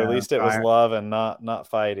 It's true. At least it was love and not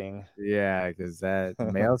fighting. Yeah, because that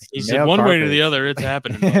male. He said one way or the other, it's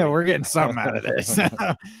happening. We're getting something out of this.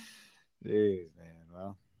 Jeez, man.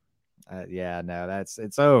 Well, it's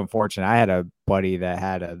so unfortunate. I had a buddy that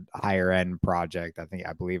had a higher end project.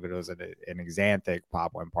 I believe it was an exanthic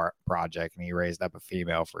pop one project, and he raised up a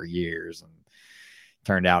female for years and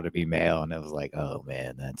turned out to be male, and it was like, oh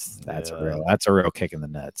man, that's a real kick in the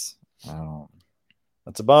nuts.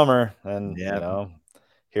 That's a bummer. And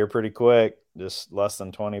here pretty quick, just less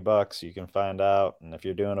than $20 you can find out, and if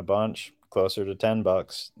you're doing a bunch, closer to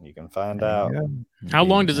 $10 you can find out. How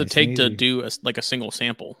long does it take to do a single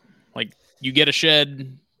sample? Like, you get a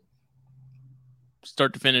shed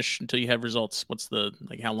start to finish until you have results. What's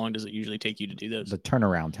how long does it usually take you to do those? The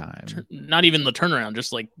turnaround time. Not even the turnaround,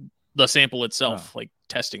 just like the sample itself, like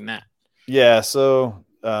testing that. Yeah, so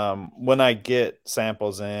when I get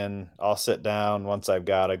samples in, I'll sit down once I've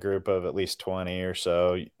got a group of at least 20 or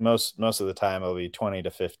so. Most of the time it'll be 20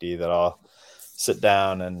 to 50 that I'll sit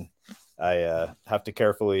down, and I have to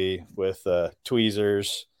carefully with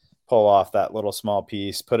tweezers pull off that little small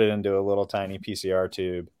piece, put it into a little tiny PCR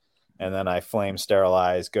tube, and then I flame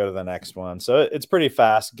sterilize, go to the next one. So it's pretty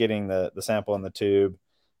fast getting the sample in the tube,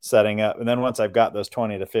 setting up. And then once I've got those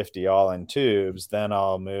 20 to 50 all in tubes, then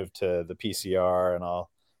I'll move to the PCR, and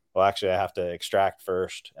I have to extract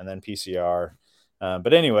first and then PCR.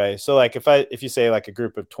 But anyway, so like if you say like a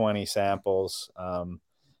group of 20 samples,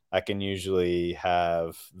 I can usually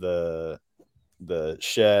have the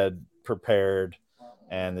shed prepared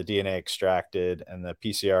and the DNA extracted and the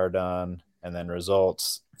PCR done, and then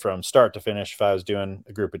results from start to finish. If I was doing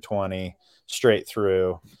a group of 20 straight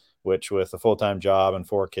through, which with a full-time job and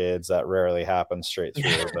 4 kids, that rarely happens straight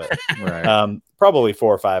through, but Right. Probably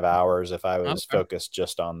 4 or 5 hours if I was focused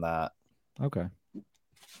just on that. Okay.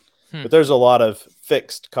 But there's a lot of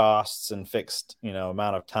fixed costs and fixed,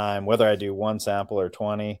 amount of time, whether I do 1 sample or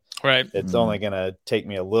 20. Right. It's only going to take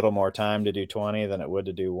me a little more time to do 20 than it would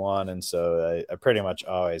to do 1. And so I pretty much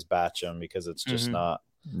always batch them because it's just not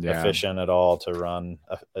efficient at all to run,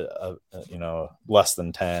 less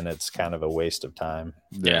than 10. It's kind of a waste of time.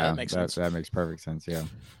 Yeah, that makes sense. That makes perfect sense. Yeah.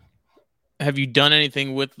 Have you done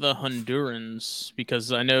anything with the Hondurans?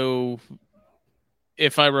 Because I know,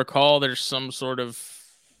 if I recall, there's some sort of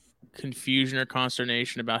confusion or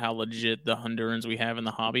consternation about how legit the Hondurans we have in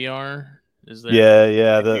the hobby are. Is there?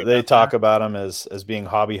 Yeah. They talk about them as being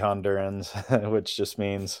hobby Hondurans, which just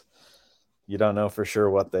means you don't know for sure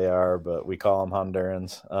what they are, but we call them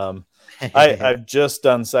Hondurans. I've just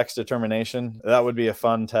done sex determination. That would be a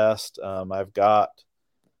fun test. I've got,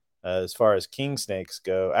 as far as king snakes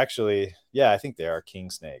go, actually, I think they are king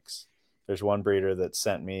snakes. There's one breeder that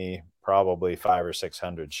sent me probably 500 or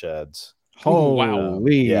 600 sheds.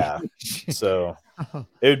 Holy. So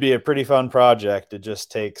it would be a pretty fun project. It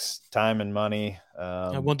just takes time and money.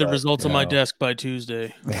 I want the results on my desk by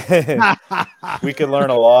Tuesday. We could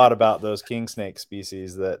learn a lot about those king snake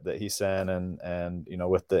species that he sent, and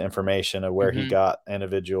with the information of where he got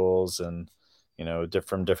individuals and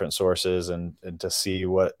from different sources, and to see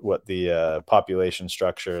what the population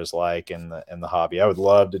structure is like in the hobby. I would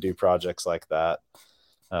love to do projects like that.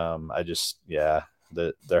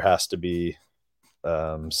 There has to be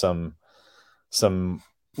some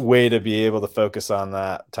way to be able to focus on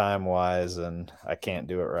that time wise, and I can't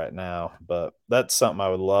do it right now, but that's something I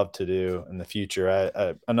would love to do in the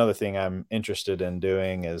future. Another thing I'm interested in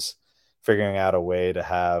doing is figuring out a way to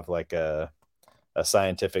have like a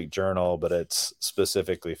scientific journal, but it's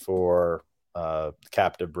specifically for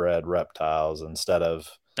captive bred reptiles instead of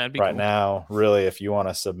right cool. Now, really, if you want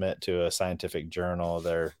to submit to a scientific journal,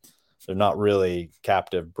 they're not really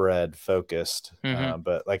captive bred focused.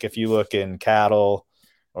 But like if you look in cattle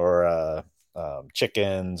or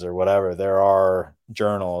chickens or whatever, there are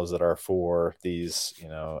journals that are for these,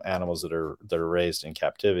 animals that are raised in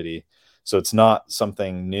captivity. So it's not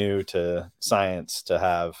something new to science to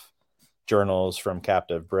have journals from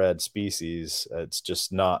captive bred species. It's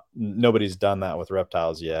just nobody's done that with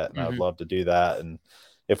reptiles yet. And I would love to do that. And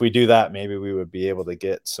if we do that, maybe we would be able to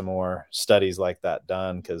get some more studies like that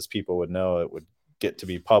done, because people would know it would get to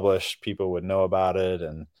be published. People would know about it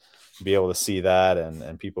and be able to see that,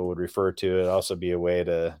 and people would refer to it. Also be a way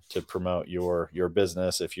to promote your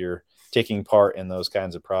business if you're taking part in those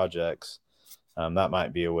kinds of projects. That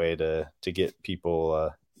might be a way to get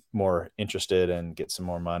people more interested and get some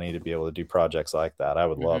more money to be able to do projects like that. I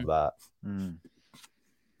would love that.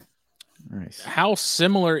 Nice. How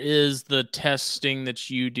similar is the testing that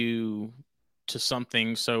you do to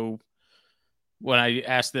something? So when I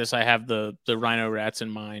ask this, I have the rhino rats in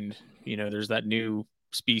mind. There's that new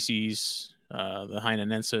species, the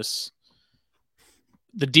Hynenensis.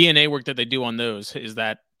 The DNA work that they do on those, is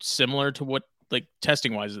that similar to what, like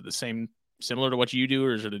testing wise, is it the same, similar to what you do,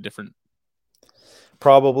 or is it a different?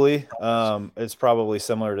 Probably. It's probably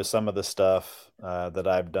similar to some of the stuff that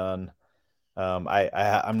I've done.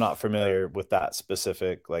 I'm not familiar with that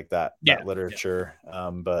specific, like that literature.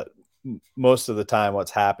 But most of the time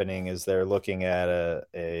what's happening is they're looking at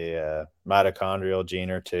a mitochondrial gene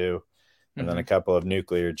or two, and then a couple of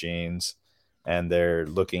nuclear genes, and they're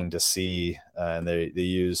looking to see, and they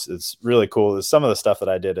use, it's really cool. Some of the stuff that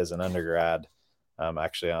I did as an undergrad,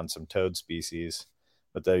 actually on some toad species,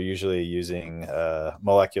 but they're usually using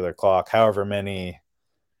molecular clock, however many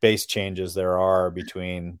base changes there are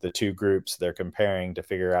between the two groups they're comparing to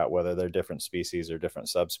figure out whether they're different species or different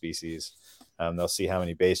subspecies. They'll see how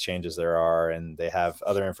many base changes there are, and they have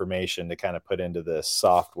other information to kind of put into this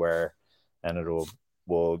software, and it'll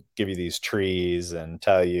will give you these trees and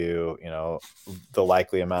tell you, the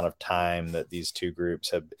likely amount of time that these two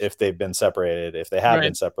groups have, if they've been separated, if they have Right.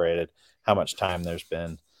 been separated, how much time there's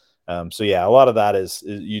been. So yeah, a lot of that is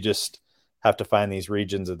you just have to find these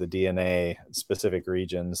regions of the DNA, specific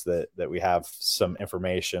regions that we have some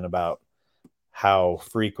information about how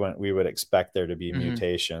frequent we would expect there to be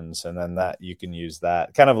mutations. And then that you can use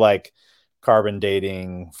that kind of like carbon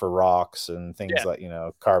dating for rocks and things like,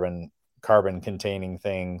 carbon containing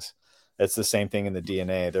things. It's the same thing in the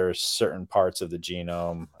DNA. There's certain parts of the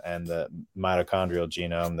genome and the mitochondrial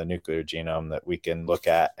genome, the nuclear genome that we can look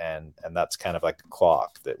at. And that's kind of like a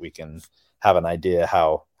clock that we can have an idea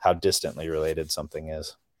how distantly related something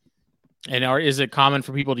is. And is it common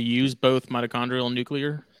for people to use both mitochondrial and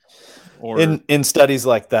nuclear? Or in studies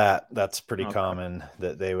like that, that's pretty common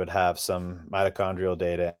that they would have some mitochondrial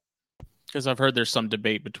data. Because I've heard there's some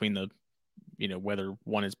debate between the, whether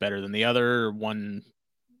one is better than the other, or one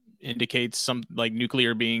indicates some like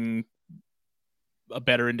nuclear being a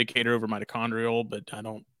better indicator over mitochondrial, but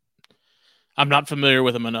I'm not familiar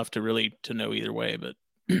with them enough to know either way, but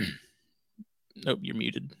nope, you're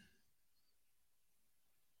muted.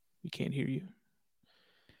 We can't hear you.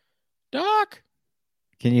 Doc,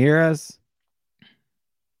 can you hear us?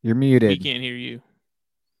 You're muted. We can't hear you.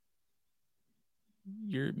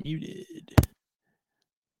 You're muted.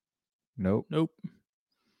 Nope.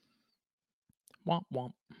 Womp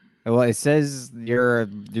womp. Well, it says your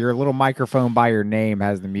little microphone by your name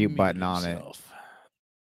has the mute button on it.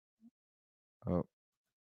 Oh,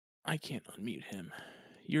 I can't unmute him.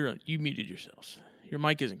 You muted yourself. Your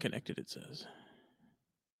mic isn't connected, it says.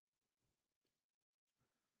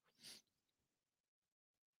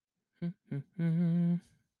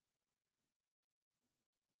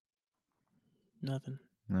 Nothing.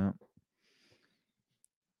 no.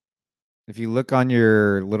 If you look on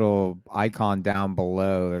your little icon down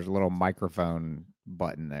below, there's a little microphone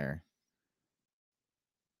button there.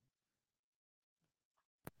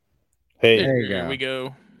 Hey, there we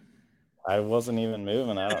go. I wasn't even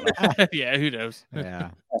moving. I don't know. Yeah, who knows?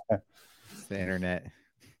 Yeah. It's the internet.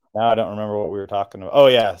 Now I don't remember what we were talking about. Oh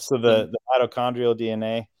yeah. So the mitochondrial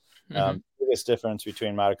DNA, the biggest difference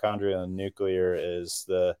between mitochondria and nuclear is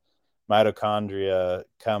the mitochondria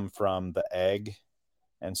come from the egg.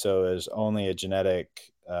 And so there's only a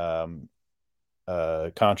genetic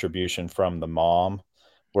contribution from the mom,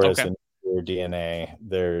 whereas the nuclear DNA,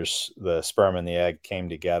 there's the sperm and the egg came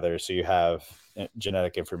together. So you have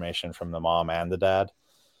genetic information from the mom and the dad.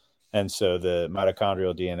 And so the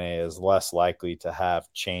mitochondrial DNA is less likely to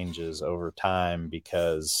have changes over time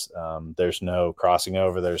because there's no crossing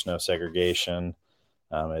over, there's no segregation.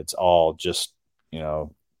 It's all just,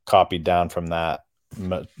 copied down from that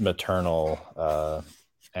maternal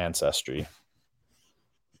ancestry.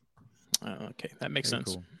 Okay, that makes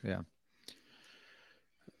sense. Cool. Yeah.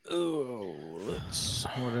 Oh,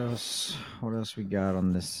 what else we got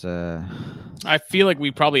on this? I feel like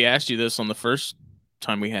we probably asked you this on the first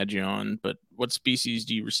time we had you on, but what species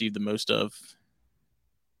do you receive the most of?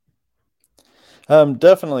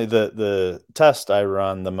 Definitely the test I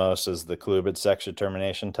run the most is the colubrid sex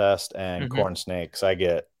determination test and corn snakes. I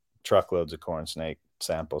get truckloads of corn snake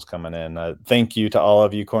samples coming in. Thank you to all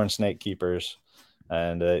of you corn snake keepers.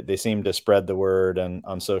 And they seem to spread the word and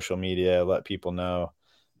on social media, let people know.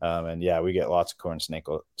 And yeah, we get lots of corn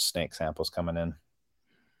snake samples coming in.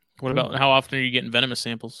 What about how often are you getting venomous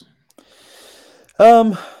samples?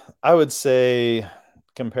 I would say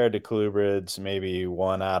compared to colubrids, maybe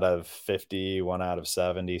 1 out of 50, 1 out of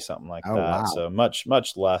 70, something like that. Wow. So much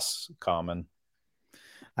less common.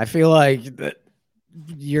 I feel like that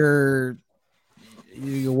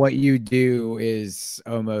what you do is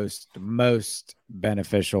almost most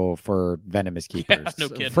beneficial for venomous keepers. Yeah, no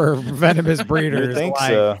kidding. For venomous breeders. I think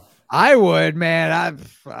so. I would, man.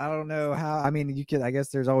 I don't know how. I mean, you could. I guess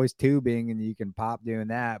there's always tubing, and you can pop doing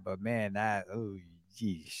that. But man,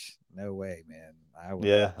 geesh, no way, man. I would.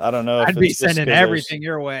 Yeah, I don't know. I'd be sending everything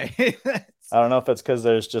your way. I don't know if it's because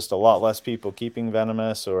there's just a lot less people keeping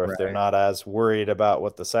venomous, or if they're not as worried about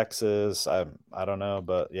what the sex is. I don't know,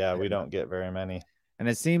 but yeah, we don't get very many. And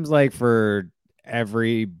it seems like for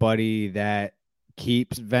everybody that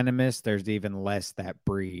keeps venomous, there's even less that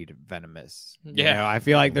breed venomous. Yeah, I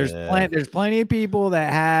feel like there's plenty of people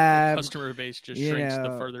that have customer base just shrinks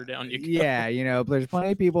the further down you go. Yeah, there's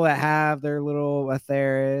plenty of people that have their little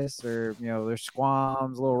Atheris or their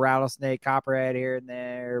squams, little rattlesnake, copperhead here and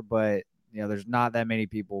there, but there's not that many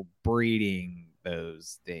people breeding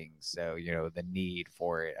those things. So the need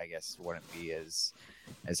for it, I guess, wouldn't be as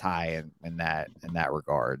high in that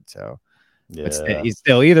regard. So But Yeah. it's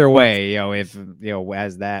still either way, if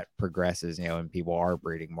as that progresses, and people are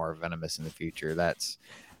breeding more venomous in the future, that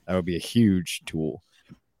would be a huge tool.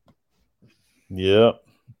 Yep.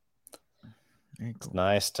 Very It's cool.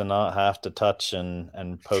 nice to not have to touch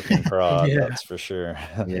and poke and prod. Yeah. That's for sure.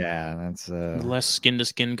 Yeah, that's The less skin to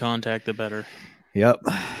skin contact, the better. Yep.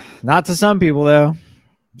 Not to some people though.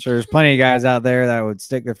 I'm sure there's plenty of guys out there that would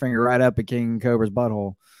stick their finger right up a king cobra's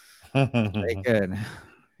butthole. They could.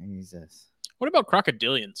 Jesus. What about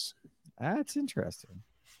crocodilians? That's interesting.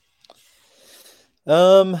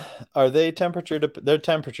 Are they they're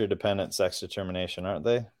temperature dependent sex determination, aren't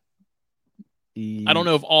they? I don't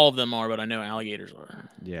know if all of them are, but I know alligators are.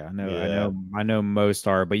 Yeah, Yeah. I know most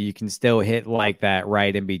are, but you can still hit like that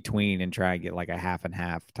right in between and try and get like a half and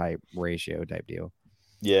half type ratio type deal.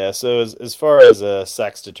 Yeah, so as far as a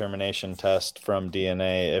sex determination test from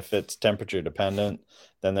DNA, if it's temperature dependent,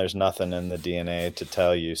 then there's nothing in the DNA to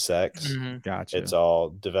tell you sex. Mm-hmm. Gotcha. It's all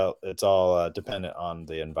dependent on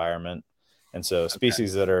the environment. And so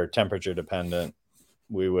species that are temperature dependent,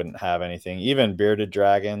 we wouldn't have anything. Even bearded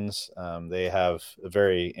dragons, they have a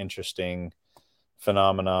very interesting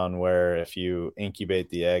phenomenon where if you incubate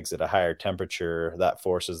the eggs at a higher temperature, that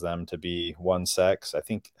forces them to be one sex. I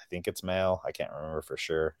think it's male. I can't remember for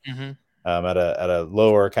sure. Mm-hmm. At a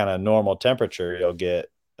lower kind of normal temperature, you'll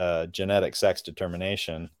get genetic sex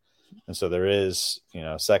determination. And so there is,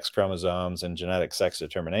 sex chromosomes and genetic sex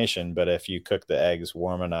determination. But if you cook the eggs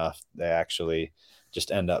warm enough, they actually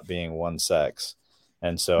just end up being one sex.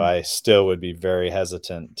 And so I still would be very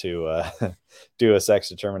hesitant to do a sex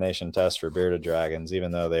determination test for bearded dragons,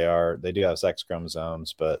 even though they do have sex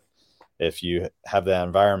chromosomes. But if you have the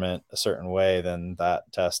environment a certain way, then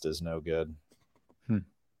that test is no good. And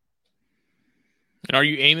are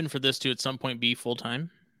you aiming for this to at some point be full time?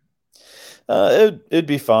 It'd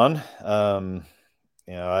be fun.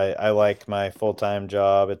 I like my full-time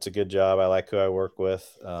job. It's a good job. I like who I work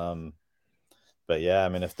with. But yeah, I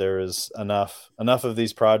mean, if there is enough of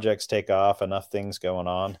these projects take off, enough things going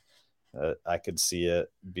on, I could see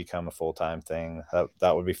it become a full-time thing.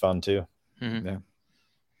 That would be fun too. Mm-hmm. Yeah.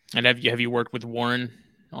 And have you worked with Warren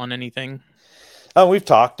on anything? We've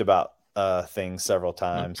talked about things several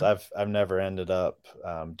times. Okay. I've never ended up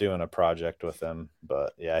doing a project with him,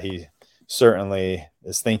 but yeah, he certainly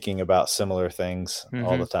is thinking about similar things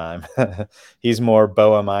all the time. He's more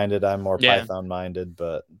boa minded. I'm more Python minded,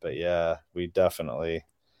 but yeah, we definitely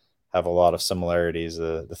have a lot of similarities.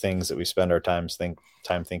 The things that we spend our time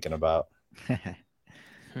thinking about.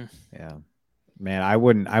 Yeah, man, I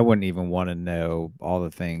wouldn't even want to know all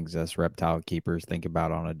the things us reptile keepers think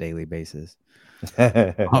about on a daily basis.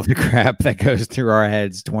 All the crap that goes through our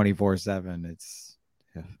heads 24/7. It's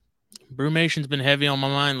Brumation's been heavy on my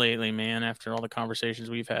mind lately, man, after all the conversations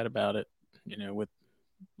we've had about it, with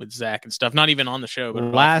Zach and stuff. Not even on the show, but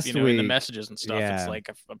last week, in the messages and stuff. Yeah. It's like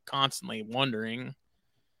I'm constantly wondering.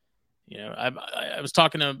 I was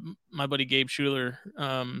talking to my buddy Gabe Schuler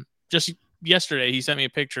just yesterday. He sent me a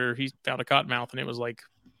picture. He found a cottonmouth, and it was like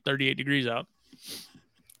 38 degrees out.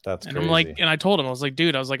 That's and crazy. I'm like, and I told him, I was like,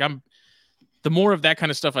 dude, the more of that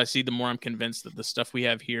kind of stuff I see, the more I'm convinced that the stuff we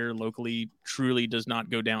have here locally truly does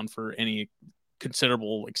not go down for any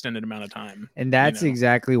considerable extended amount of time. And that's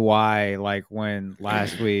exactly why, like when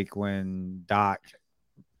last week when Doc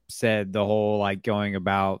said the whole like going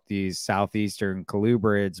about these southeastern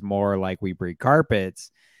colubrids more like we breed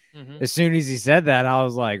carpets. As soon as he said that, I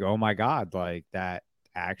was like, oh my God, like that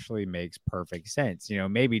actually makes perfect sense.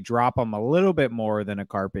 Maybe drop them a little bit more than a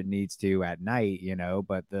carpet needs to at night,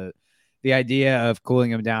 but the idea of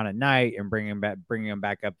cooling them down at night and bringing them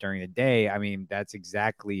back up during the day. I mean, that's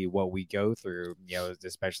exactly what we go through,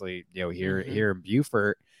 especially, here in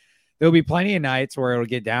Beaufort. There'll be plenty of nights where it'll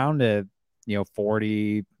get down to,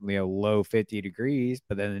 40, low 50 degrees,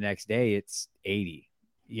 but then the next day it's 80,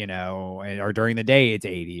 or during the day it's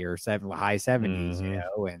 80 or high 70s,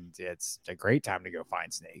 and it's a great time to go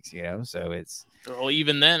find snakes, so it's. Well,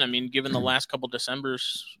 even then, I mean, given the last couple of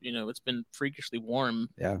Decembers, it's been freakishly warm.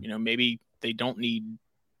 Yeah. Maybe they don't need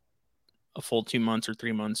a full 2 months or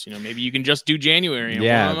 3 months. Maybe you can just do January and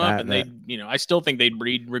warm them up, and they, I still think they'd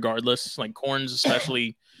breed regardless. Like corns,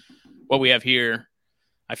 especially what we have here,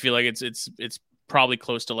 I feel like it's probably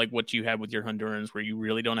close to like what you have with your Hondurans, where you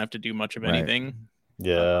really don't have to do much of anything.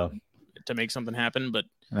 Yeah. To make something happen, but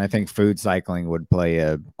I think food cycling would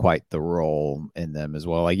play quite the role in them as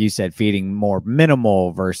well. Like you said, feeding more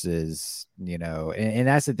minimal versus, and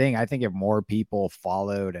that's the thing. I think if more people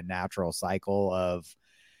followed a natural cycle of,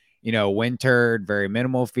 winter, very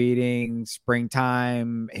minimal feeding,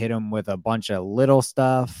 springtime, hit them with a bunch of little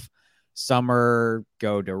stuff, summer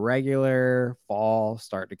go to regular, fall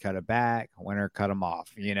start to cut it back, winter cut them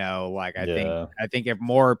off. Like I think if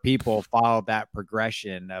more people followed that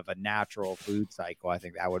progression of a natural food cycle, I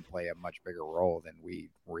think that would play a much bigger role than we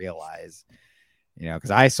realize.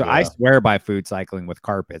 Because I swear by food cycling with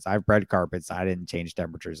carpets. I've bred carpets. I didn't change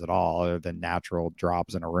temperatures at all, other than natural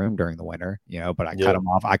drops in a room during the winter. But I cut them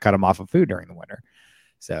off. I cut them off of food during the winter.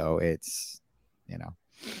 So it's,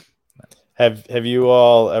 Have you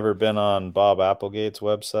all ever been on Bob Applegate's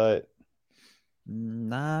website?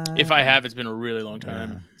 Nah. If I have, it's been a really long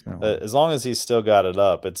time. As long as he's still got it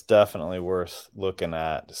up, it's definitely worth looking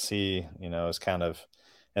at to see, it's kind of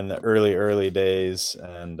in the early days,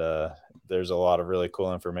 and there's a lot of really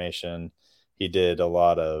cool information. He did a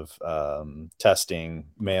lot of testing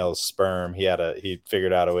male sperm. He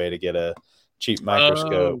figured out a way to get a cheap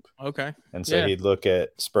microscope. Oh, okay. And so he'd look at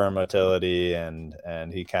sperm motility, and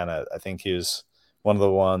he I think he was one of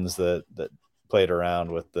the ones that played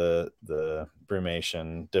around with the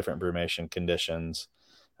different brumation conditions.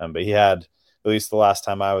 But he had, at least the last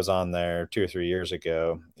time I was on there 2 or 3 years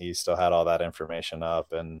ago, he still had all that information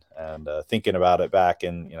up, and thinking about it back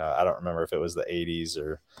in, I don't remember if it was the 80s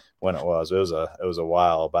or when it was. It was a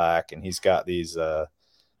while back, and he's got these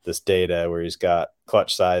this data where he's got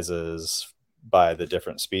clutch sizes by the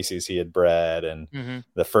different species he had bred, and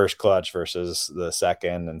the first clutch versus the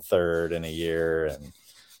second and third in a year, and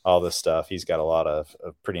all this stuff. He's got a lot of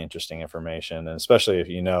pretty interesting information, and especially if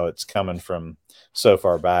it's coming from so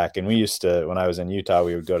far back. And we used to, when I was in Utah,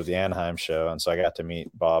 we would go to the Anaheim show, and so I got to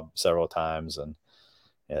meet Bob several times, and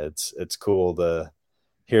it's cool to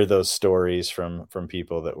hear those stories from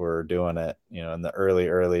people that were doing it, in the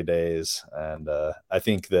early days. And I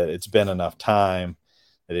think that it's been enough time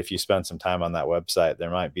that if you spend some time on that website, there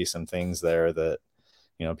might be some things there that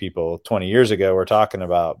people 20 years ago were talking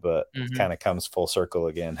about, but it kind of comes full circle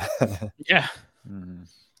again. Yeah.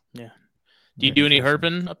 Yeah. Do you do any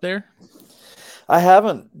herping up there? I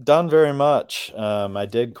haven't done very much. I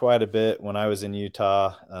did quite a bit when I was in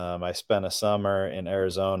Utah. I spent a summer in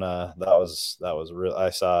Arizona. That was real.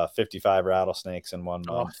 I saw 55 rattlesnakes in 1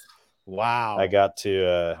 month. Wow. I got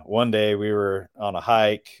to, one day we were on a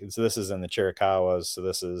hike. So this is in the Chiricahuas. So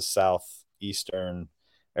this is southeastern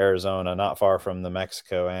Arizona, not far from the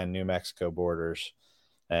Mexico and New Mexico borders.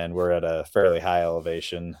 And we're at a fairly high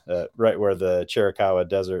elevation, right where the Chiricahua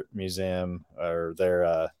Desert Museum, or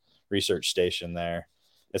their research station there.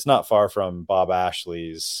 It's not far from Bob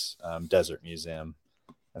Ashley's Desert Museum.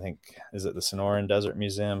 I think, is it the Sonoran Desert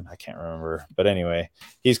Museum? I can't remember. But anyway,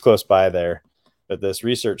 he's close by there. But this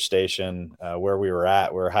research station where we were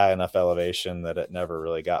at, we're high enough elevation that it never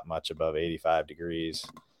really got much above 85 degrees.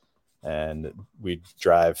 And we'd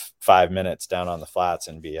drive 5 minutes down on the flats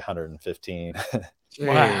and be 115.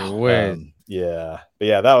 Wow. Yeah. But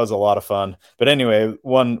yeah, that was a lot of fun. But anyway,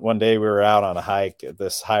 one day we were out on a hike at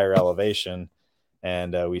this higher elevation,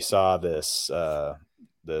 and we saw this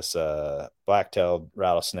black-tailed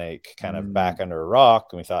rattlesnake kind of back under a rock,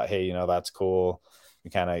 and we thought, hey, that's cool. We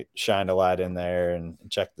kind of shined a light in there and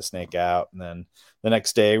checked the snake out. And then the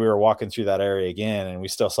next day we were walking through that area again, and we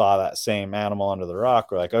still saw that same animal under the rock.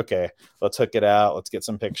 We're like, okay, let's hook it out. Let's get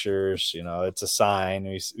some pictures. It's a sign.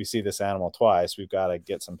 We see this animal twice. We've got to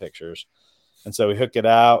get some pictures. And so we hook it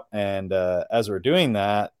out. And as we're doing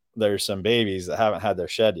that, there's some babies that haven't had their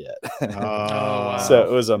shed yet. Oh, wow. So it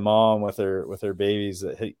was a mom with her babies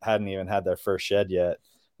that hadn't even had their first shed yet.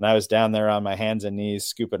 And I was down there on my hands and knees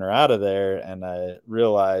scooping her out of there. And I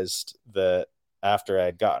realized that after I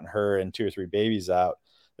had gotten her and 2 or 3 babies out,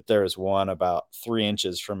 that there was one about 3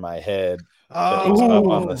 inches from my head that was up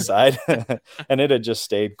on the side. And it had just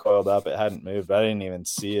stayed coiled up. It hadn't moved. I didn't even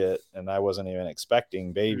see it. And I wasn't even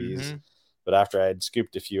expecting babies. But after I had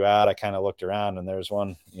scooped a few out, I kind of looked around, and there's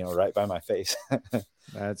one, right by my face.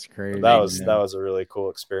 That's crazy. That was a really cool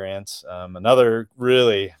experience. Another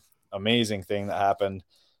really amazing thing that happened.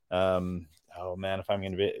 Oh man, if I'm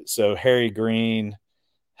going to be, so Harry Green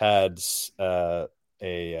had a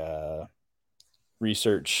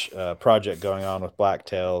research project going on with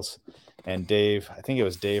blacktails, and Dave, I think it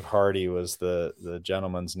was Dave Hardy was the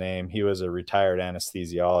gentleman's name. He was a retired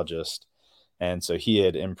anesthesiologist. And so he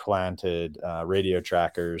had implanted radio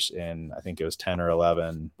trackers in, I think it was 10 or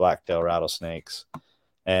 11 blacktail rattlesnakes.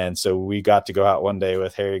 And so we got to go out one day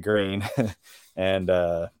with Harry Green and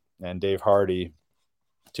Dave Hardy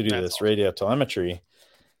to do this radio telemetry.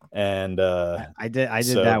 And I did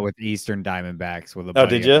that with Eastern Diamondbacks with a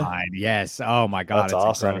buddy did you? Of mine. Yes. Oh my God, that's it's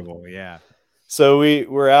awesome. Incredible. Yeah. So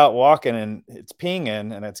we're out walking, and it's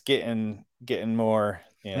pinging, and it's getting more,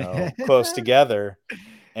 close together.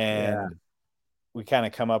 And we kind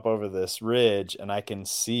of come up over this ridge, and I can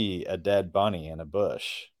see a dead bunny in a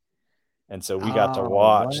bush. And so we got to Oh,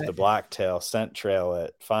 watch what? the blacktail scent trail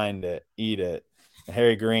it, find it, eat it. And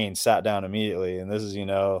Harry Green sat down immediately. And this is,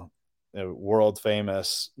 a world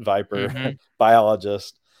famous viper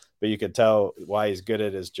biologist, but you could tell why he's good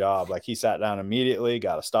at his job. Like, he sat down immediately,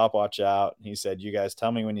 got a stopwatch out. He said, "You guys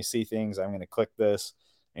tell me when you see things, I'm going to click this."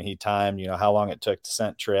 And he timed, how long it took to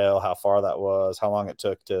scent trail, how far that was, how long it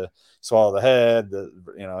took to swallow the head.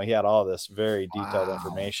 He had all this very detailed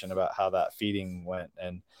information about how that feeding went.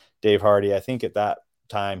 And Dave Hardy, I think at that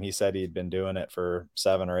time, he said he'd been doing it for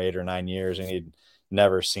 7 or 8 or 9 years, and he'd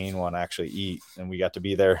never seen one actually eat. And we got to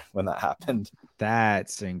be there when that happened.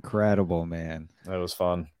 That's incredible, man. It was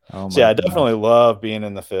fun. Oh So, yeah, I gosh. definitely love being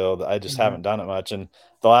in the field. I just haven't done it much. And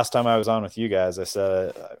the last time I was on with you guys, I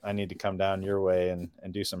said I need to come down your way and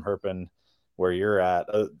do some herping where you're at.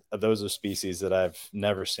 Those are species that I've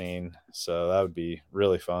never seen. So that would be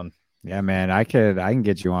really fun. Yeah, man, I can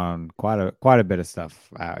get you on quite a bit of stuff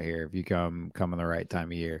out here if you come in the right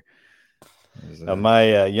time of year.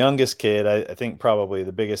 My youngest kid, I think probably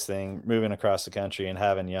the biggest thing moving across the country and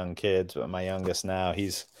having young kids, but my youngest now,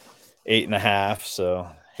 he's 8.5. So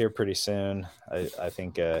here pretty soon, I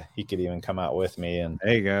think he could even come out with me. And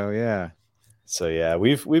there you go. Yeah. So yeah,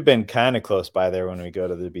 we've been kind of close by there when we go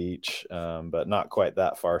to the beach, but not quite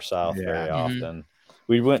that far south very often.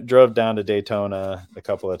 We drove down to Daytona a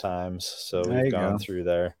couple of times, so we've gone through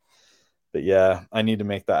there. But yeah, I need to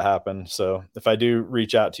make that happen. So if I do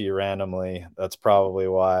reach out to you randomly, that's probably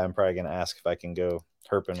why I'm probably going to ask if I can go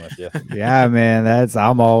herping with you. Yeah, man,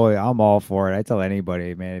 I'm all for it. I tell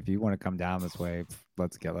anybody, man, if you want to come down this way,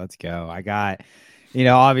 let's go. I got,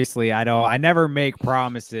 obviously I never make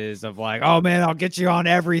promises of like, oh man, I'll get you on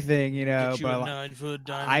everything, but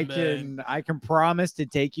I can promise to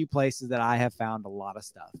take you places that I have found a lot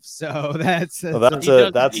that's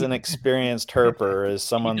an experienced herper, is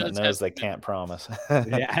someone that knows they can't promise.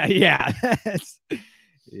 yeah.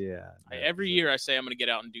 Every year I say I'm going to get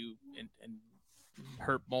out and do and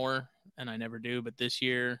herp more, and I never do, but this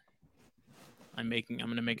year I'm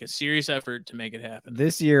going to make a serious effort to make it happen.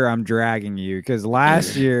 This year I'm dragging you because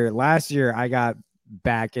last year I got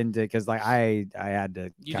back into, because like I had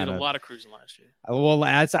to. You did a lot of cruising last year. Well,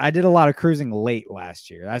 I did a lot of cruising late last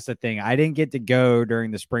year. That's the thing. I didn't get to go during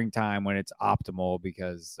the springtime when it's optimal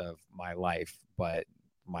because of my life, but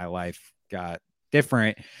my life got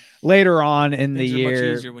different later on in the year.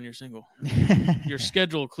 Much easier when you're single. Your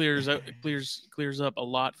schedule clears up a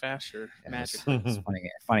lot faster. Magically. It's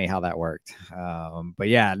funny how that worked. But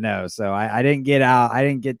yeah, no. So I didn't get out. I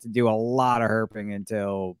didn't get to do a lot of herping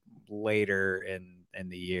until later in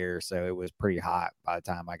the year. So it was pretty hot by the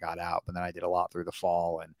time I got out. But then I did a lot through the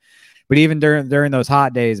fall, but even during those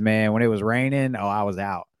hot days, man, when it was raining, I was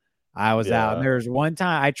out. Out. And there was one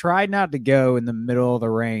time I tried not to go in the middle of the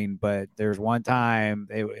rain, but there's one time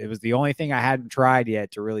it was the only thing I hadn't tried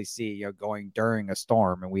yet to really see, going during a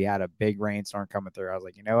storm. And we had a big rainstorm coming through. I was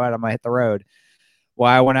like, you know what? I'm going to hit the road. Well,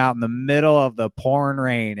 I went out in the middle of the pouring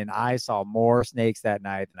rain, and I saw more snakes that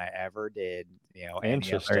night than I ever did,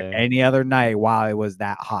 any other night while it was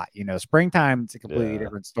that hot. Springtime, it's a completely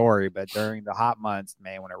different story. But during the hot months,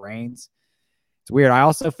 man, when it rains, it's weird. I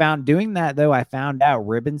also found doing that, though, I found out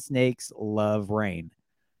ribbon snakes love rain.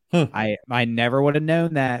 I never would have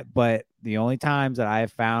known that, but the only times that I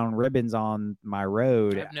have found ribbons on my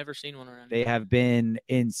road, I've never seen one around. They have been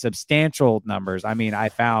in substantial numbers. I mean, I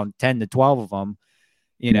found 10 to 12 of them,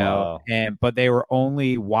 but they were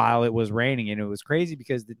only while it was raining. And it was crazy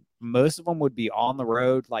because most of them would be on the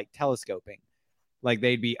road, like telescoping. Like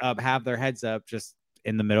they'd be up, have their heads up just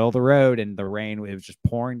in the middle of the road, and the rain, it was just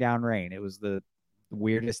pouring down rain. It was the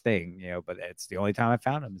weirdest thing, but it's the only time I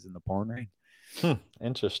found them is in the pouring rain.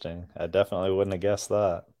 Interesting. I definitely wouldn't have guessed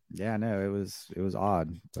that. Yeah, no, it was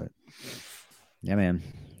odd, but yeah, man.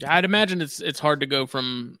 I'd imagine it's hard to go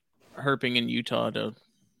from herping in Utah to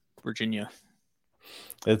Virginia.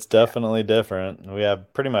 It's definitely different. We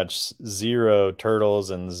have pretty much zero turtles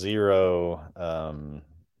and zero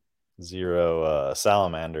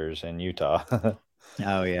salamanders in Utah.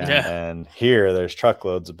 Oh yeah. And here there's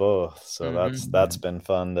truckloads of both. So that's been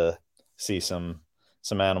fun to see some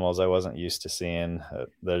animals I wasn't used to seeing.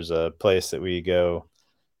 There's a place that we go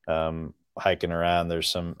hiking around.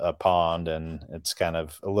 There's a pond, and it's kind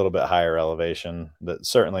of a little bit higher elevation, but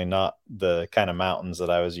certainly not the kind of mountains that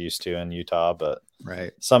I was used to in Utah, but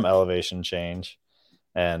some elevation change.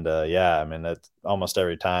 And I mean, that's almost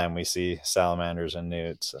every time we see salamanders and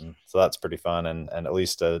newts, and so that's pretty fun, and at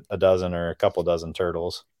least a dozen or a couple dozen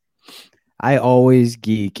turtles. I always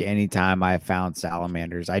geek anytime I found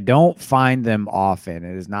salamanders. I don't find them often.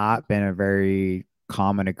 It has not been a very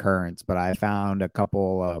common occurrence, but I found a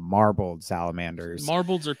couple marbled salamanders.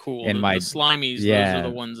 Marbleds are cool. In The my slimies, those are the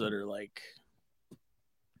ones that are like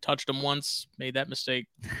touched them once, made that mistake,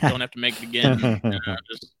 don't have to make it again.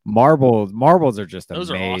 Marbles are just those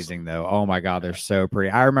amazing, are awesome. though. Oh my god, they're so pretty.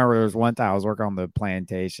 I remember there was one time I was working on the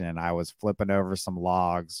plantation and I was flipping over some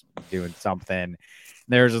logs, doing something.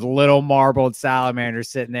 There's a little marbled salamander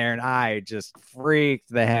sitting there, and I just freaked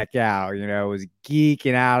the heck out. You know, was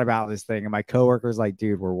geeking out about this thing, and my coworker's like,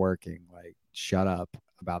 "Dude, we're working. Like, shut up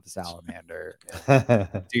about the salamander.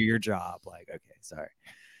 Do your job." Like, okay, sorry,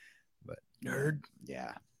 but nerd.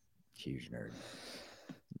 Yeah, huge nerd.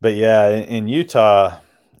 But yeah, in Utah,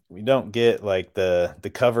 we don't get like the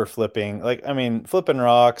cover flipping. Like, I mean, flipping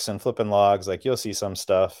rocks and flipping logs, like you'll see some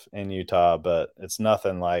stuff in Utah, but it's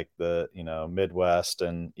nothing like the, Midwest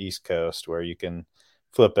and East Coast where you can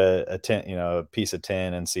flip a tin, a piece of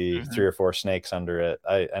tin and see 3 or 4 snakes under it.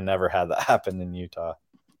 I never had that happen in Utah.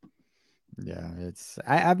 Yeah,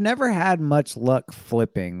 I've never had much luck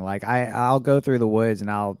flipping. Like I'll go through the woods and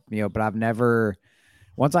but I've never,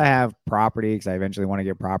 once I have property, because I eventually want to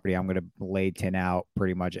get property, I'm going to lay tin out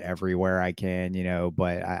pretty much everywhere I can,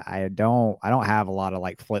 but I don't have a lot of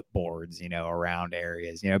like flip boards, around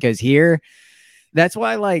areas, because here, that's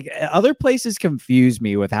why like other places confuse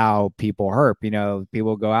me with how people herp.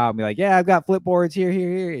 People go out and be like, yeah, I've got flip boards here.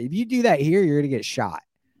 If you do that here, you're going to get shot.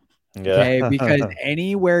 Yeah. Okay, because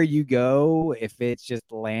anywhere you go, if it's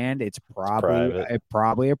just land, it's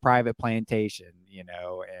probably a private plantation,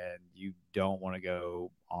 and you don't want to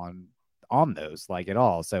go on those like at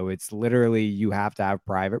all. So it's literally you have to have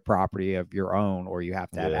private property of your own, or you have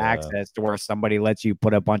to have access to where somebody lets you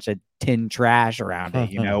put a bunch of tin trash around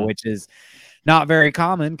it, which is not very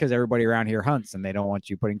common because everybody around here hunts and they don't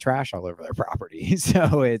want you putting trash all over their property.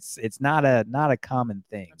 So it's not a common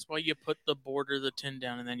thing. That's why you put the border of the tin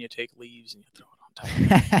down and then you take leaves and you throw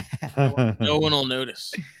it on top. No one will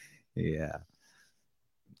notice. Yeah.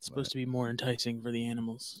 It's supposed to be more enticing for the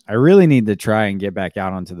animals. I really need to try and get back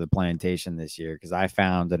out onto the plantation this year because I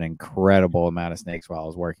found an incredible amount of snakes while I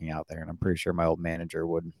was working out there, and I'm pretty sure my old manager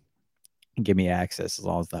would give me access as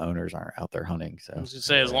long as the owners aren't out there hunting. So I was gonna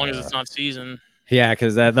say, as long as it's not season. Yeah,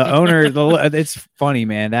 because the owner, it's funny,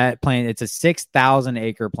 man. It's a 6,000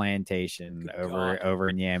 acre plantation over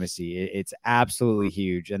in Yamasee. It's absolutely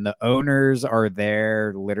huge, and the owners are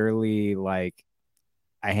there literally like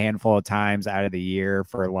a handful of times out of the year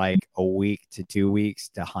for like a week to 2 weeks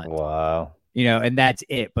to hunt. Wow. And that's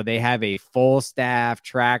it. But they have a full staff,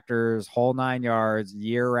 tractors, whole 9 yards,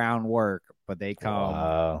 year-round work. But they come.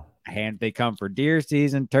 Wow. They come for deer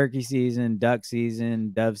season, turkey season, duck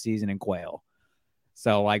season, dove season, and quail.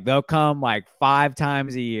 So like they'll come like 5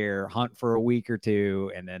 times a year, hunt for a week or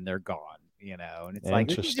 2, and then they're gone. And it's like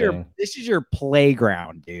this is your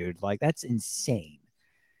playground, dude. Like that's insane.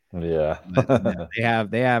 Yeah.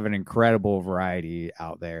 They have an incredible variety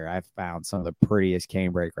out there. I've found some of the prettiest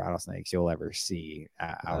canebrake rattlesnakes you'll ever see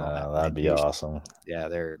out on that'd be awesome. Yeah,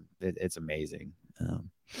 it's amazing.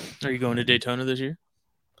 Are you going to Daytona this year?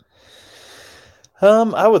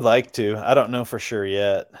 I would like to. I don't know for sure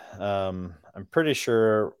yet. I'm pretty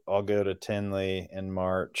sure I'll go to Tinley in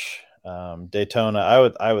March. Daytona,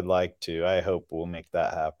 I would like to. I hope we'll make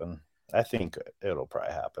that happen. I think it'll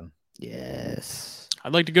probably happen. Yes.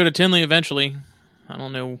 I'd like to go to Tinley eventually. I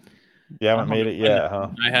don't know. You haven't made it yet, huh?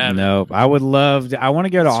 I haven't. No, I would love to. I want to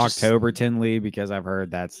go to October Tinley because I've heard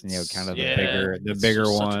that's kind of the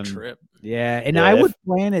bigger one. Trip. Yeah, and I would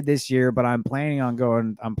plan it this year, but I'm planning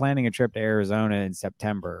a trip to Arizona in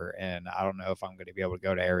September, and I don't know if I'm going to be able to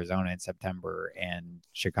go to Arizona in September and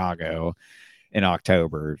Chicago in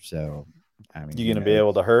October. So, I mean, you going to be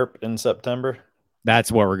able to herp in September?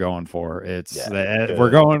 That's what we're going for.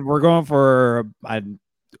 We're going for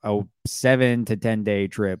a 7 to 10 day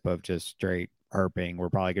trip of just straight herping.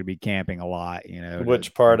 We're probably going to be camping a lot.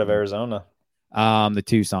 Which part of Arizona? The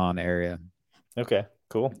Tucson area. Okay,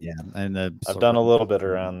 cool. Yeah, and I've done a little bit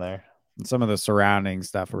around there. Some of the surrounding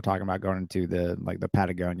stuff. We're talking about going into the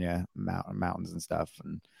Patagonia mountains and stuff,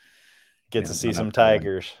 and get to see some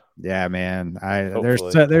tigers. Yeah, man.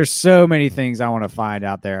 There's so many things I want to find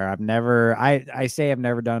out there. I've never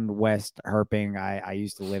done West herping. I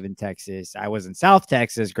used to live in Texas. I was in South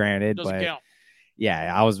Texas, granted, Doesn't count.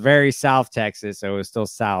 Yeah, I was very South Texas, so it was still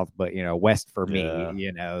South, but West for me,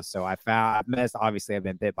 So obviously I've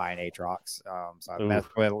been bit by an Atrox. So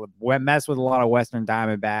I've messed with a lot of Western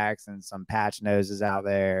Diamondbacks and some patch noses out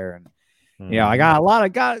there, and I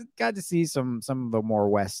got to see some of the more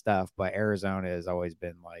West stuff, but Arizona has always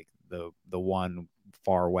been like the one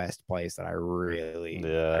far west place that I really want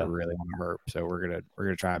to herp. So we're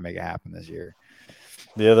gonna try and make it happen this year.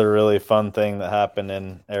 The other really fun thing that happened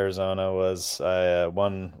in Arizona was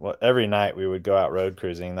every night we would go out road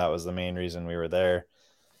cruising. That was the main reason we were there.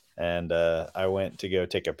 And I went to go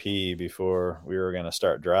take a pee before we were going to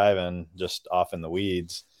start driving, just off in the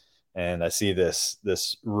weeds. And I see this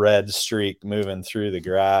red streak moving through the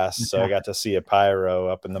grass. So I got to see a pyro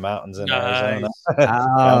up in the mountains in Arizona.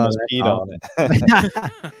 I almost peed on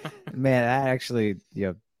it. Man, I actually,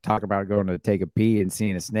 talk about going to take a pee and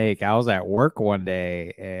seeing a snake. I was at work one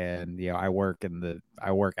day, and I work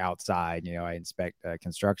outside. I inspect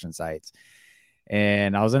construction sites,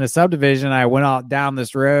 and I was in a subdivision. I went out down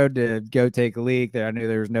this road to go take a leak. There, I knew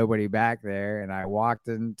there was nobody back there, and I walked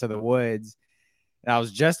into the woods. And I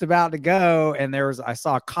was just about to go, and I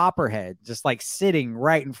saw a copperhead just like sitting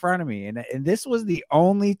right in front of me, and this was the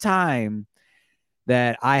only time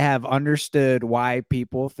that I have understood why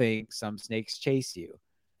people think some snakes chase you.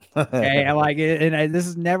 Okay, and this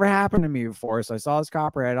has never happened to me before. So I saw this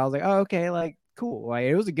copperhead. I was like, oh, okay, like cool. Like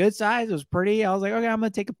it was a good size. It was pretty. I was like, okay, I'm gonna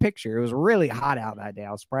take a picture. It was really hot out that day.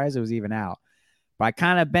 I was surprised it was even out. But I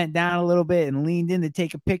kind of bent down a little bit and leaned in to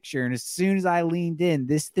take a picture. And as soon as I leaned in,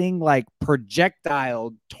 this thing like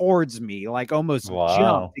projectiled towards me, like almost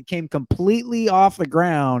jumped. It came completely off the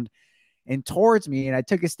ground and towards me, and I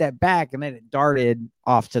took a step back, and then it darted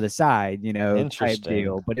off to the side, type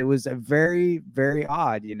deal. But it was a very, very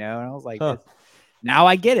odd, and I was like, now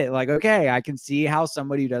I get it. Like, okay, I can see how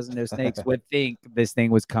somebody who doesn't know snakes would think this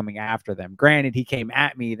thing was coming after them. Granted, he came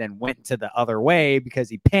at me, then went to the other way because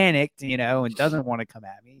he panicked, and doesn't want to come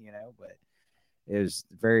at me, but it was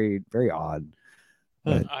very, very odd.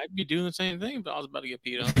 But I'd be doing the same thing if I was about to get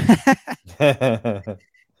peed on.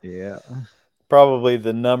 Yeah. Probably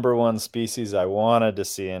the number one species I wanted to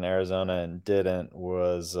see in Arizona and didn't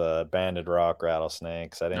was banded rock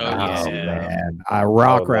rattlesnakes. I didn't get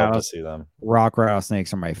to see them. Rock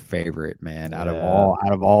rattlesnakes are my favorite, man. Out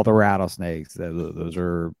of all the rattlesnakes,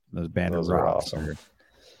 those banded rocks. Awesome.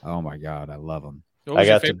 Oh my God, I love them. What was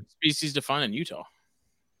your favorite species to find in Utah?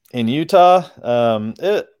 In Utah,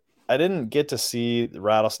 I didn't get to see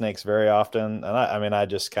rattlesnakes very often. And I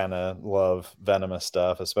just kind of love venomous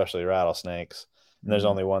stuff, especially rattlesnakes. And there's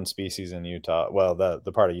only one species in Utah. Well,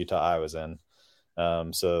 the part of Utah I was in.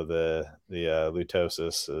 So the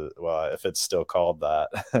lutosis, if it's still called that,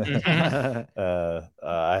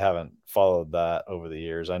 I haven't followed that over the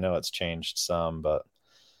years. I know it's changed some, but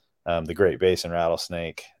the Great Basin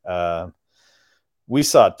rattlesnake, we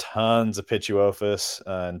saw tons of Pituophis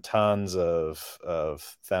and tons of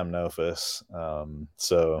Thamnophis.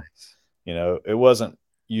 So, it wasn't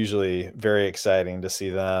usually very exciting to see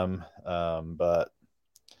them. But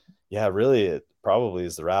yeah, really, it probably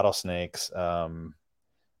is the rattlesnakes. I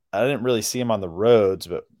didn't really see them on the roads,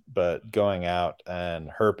 but going out and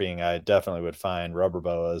herping, I definitely would find rubber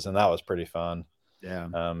boas, and that was pretty fun.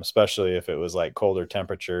 Yeah. Especially if it was like colder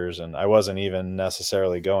temperatures, and I wasn't even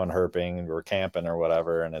necessarily going herping or camping or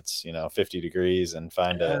whatever, and it's 50 degrees and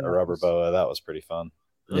find a rubber boa. That was pretty fun.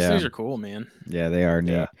 Those things are cool, man. Yeah, they are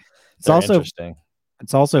neat. Yeah. It's also interesting.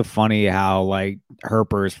 It's also funny how like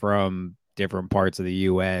herpers from different parts of the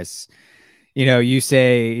U.S. You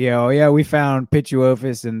say, yeah, we found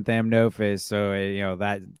Pituophis and Thamnophis, so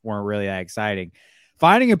that weren't really that exciting.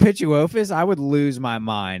 Finding a Pituophis, I would lose my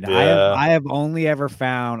mind. Yeah. I have only ever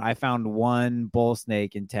found one bull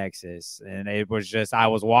snake in Texas, and it was just I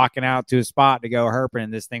was walking out to a spot to go herping,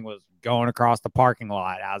 and this thing was going across the parking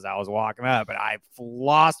lot as I was walking up, and I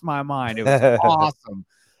lost my mind. It was awesome.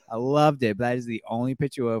 I loved it, but that is the only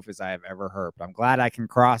Pituophis I have ever herped. I'm glad I can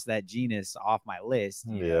cross that genus off my list.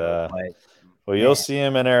 Well, you'll see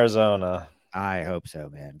him in Arizona. I hope so,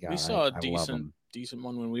 man. God, we saw a decent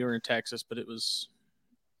one when we were in Texas, but it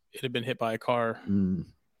had been hit by a car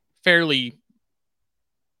fairly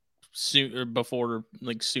soon or before,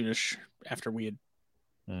 like soonish after we had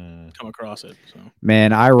come across it. So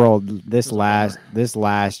man, I rolled this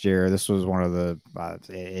last year. This was one of the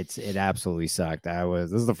it absolutely sucked.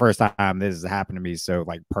 This is the first time this has happened to me so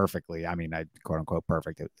like perfectly. I mean, I quote unquote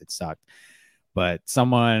perfect. It sucked, but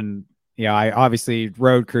someone. I obviously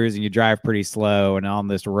road cruising, you drive pretty slow, and on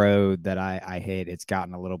this road that I hit, it's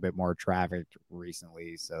gotten a little bit more traffic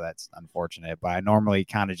recently, so that's unfortunate. But I normally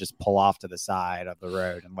kind of just pull off to the side of the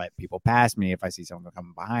road and let people pass me if I see someone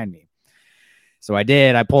coming behind me. So I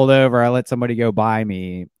did. I pulled over. I let somebody go by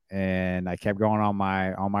me, and I kept going on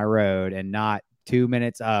my road. And not 2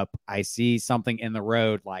 minutes up, I see something in the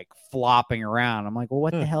road like flopping around. I'm like, well,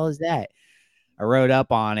 what the hell is that? I rode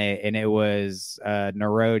up on it, and it was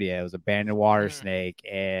Nerodia. It was a banded water snake,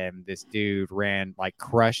 and this dude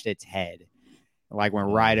crushed its head. like went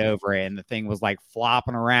right over it, and the thing was like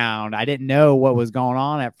flopping around. I didn't know what was going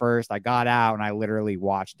on at first. I got out and I literally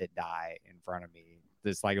watched it die in front of me.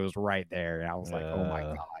 This like it was right there, and I was like, "Oh my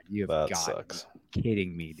god, you have got sucks.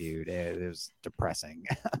 kidding me, dude!" It was depressing,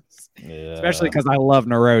 Yeah. especially because I love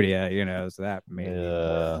Nerodia, so that made me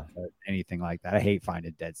Yeah. anything like that. I hate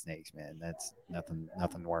finding dead snakes, man. That's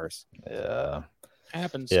nothing worse. Yeah,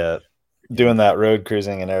 Happens. yeah. Doing that road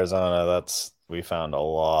cruising in Arizona, we found a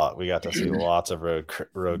lot. We got to see lots of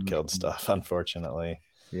road killed stuff. Unfortunately,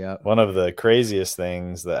 Yeah. One of the craziest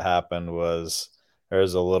things that happened was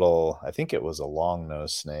there's a little, I think it was a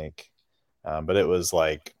long-nosed snake, but it was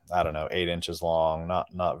like, I don't know, 8 inches long,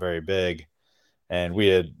 not very big. And we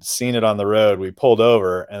had seen it on the road. We pulled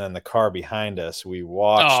over, and then the car behind us, we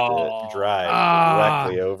watched it drive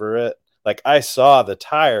directly over it. Like, I saw the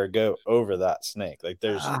tire go over that snake. Like,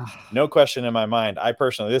 there's no question in my mind. I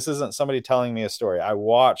personally, this isn't somebody telling me a story. I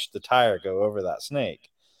watched the tire go over that snake.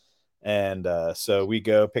 And so we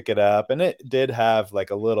go pick it up, and it did have like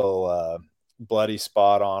a little bloody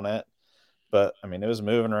spot on it. But, I mean, it was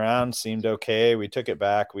moving around, seemed okay. We took it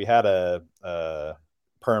back. We had a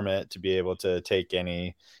permit to be able to take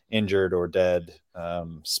any injured or dead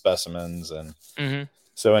specimens. And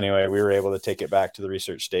so anyway, we were able to take it back to the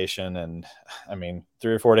research station. And, I mean,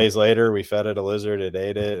 3 or 4 days later, we fed it a lizard. It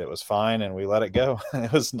ate it. It was fine, and we let it go.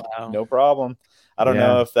 It was no problem. I don't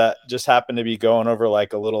know if that just happened to be going over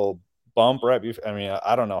like a little bump right before. I mean,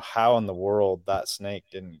 I don't know how in the world that snake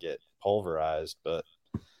didn't get pulverized, but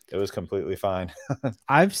it was completely fine.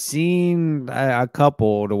 I've seen a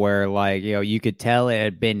couple to where like, you could tell it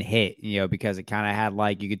had been hit, because it kind of had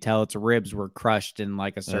like, you could tell its ribs were crushed in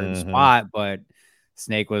like a certain spot, but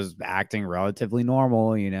snake was acting relatively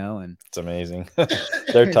normal, and it's amazing.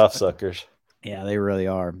 They're tough suckers. Yeah, they really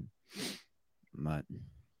are. But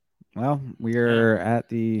well, we're at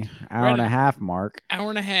the hour and a half mark. Hour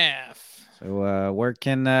and a half. So where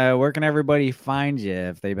can everybody find you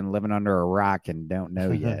if they've been living under a rock and don't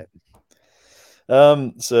know yet?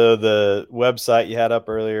 So the website you had up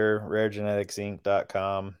earlier,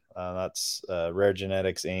 raregeneticsinc.com. That's Rare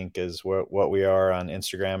Genetics Inc. is what we are on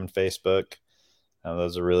Instagram and Facebook.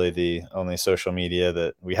 Those are really the only social media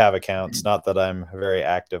that we have accounts. Not that I'm very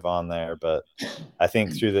active on there, but I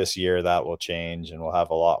think through this year that will change, and we'll have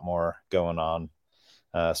a lot more going on.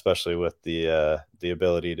 Especially with the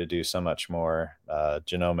ability to do so much more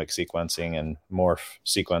genomic sequencing and morph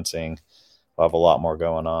sequencing. We'll have a lot more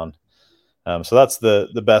going on. So that's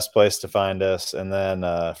the best place to find us. And then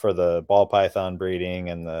for the ball python breeding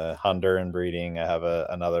and the Honduran breeding, I have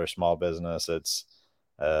another small business. It's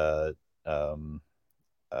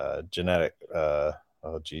genetic. Oh,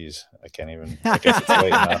 geez, I can't even. I guess it's late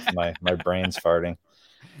enough. My brain's farting.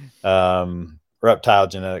 Reptile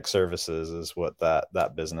Genetic Services is what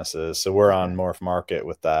that business is. So we're on Morph Market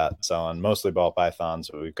with that, selling mostly ball pythons,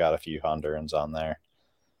 but we've got a few Hondurans on there.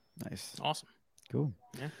 Nice. Awesome. Cool.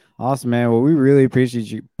 Yeah. Awesome, man. Well, we really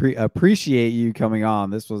appreciate you coming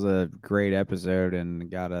on. This was a great episode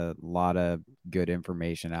and got a lot of good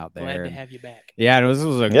information out there. Glad to have you back. Yeah, this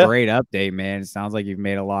was a great update, man. It sounds like you've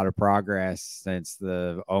made a lot of progress since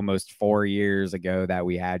the almost 4 years ago that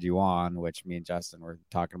we had you on, which me and Justin were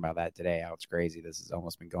talking about that today. How it's crazy. This has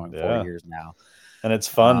almost been going 4 years now. And it's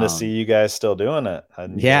fun to see you guys still doing it.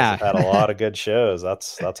 And you guys have had a lot of good shows.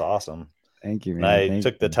 That's awesome. Thank you, man. And I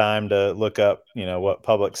took the time to look up, what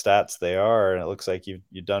public stats they are, and it looks like you've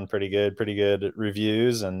done pretty good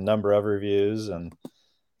reviews and number of reviews, and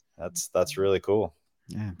that's really cool.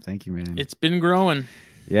 Yeah, thank you, man. It's been growing.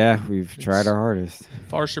 Yeah, we've tried our hardest.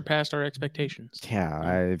 Far surpassed our expectations.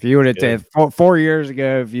 Yeah, if you would have said 4 years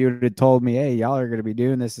ago, if you would have told me, hey, y'all are going to be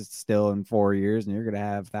doing this still in 4 years, and you're going to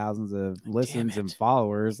have thousands of listens and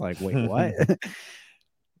followers, like, wait, what?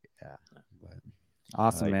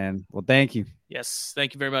 Awesome, man. Well, thank you. Yes,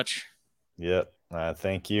 thank you very much. Yep.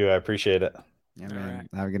 Thank you. I appreciate it. Yeah, man. Right.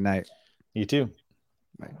 Have a good night. You too.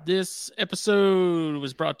 Bye. This episode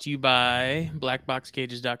was brought to you by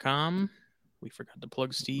blackboxcages.com. We forgot to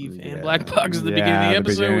plug Steve and Black Box at the beginning of the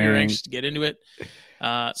episode. We were anxious to get into it.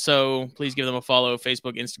 So please give them a follow,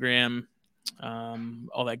 Facebook, Instagram,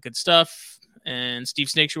 all that good stuff. And Steve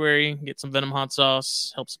Snaketuary, get some Venom hot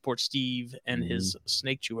sauce, help support Steve and his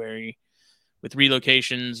Snaketuary with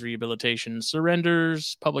relocations, rehabilitations,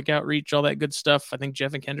 surrenders, public outreach, all that good stuff. I think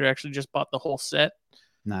Jeff and Kendra actually just bought the whole set.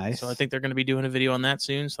 Nice. So I think they're going to be doing a video on that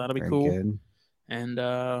soon. So that'll be cool. Good. And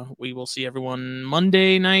we will see everyone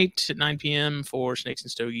Monday night at 9 p.m. for Snakes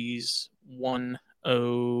and Stogies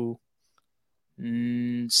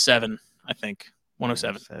 107, I think.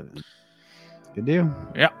 107. Good deal.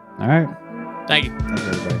 Yeah. All right. Thank you. Thanks,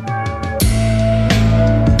 everybody.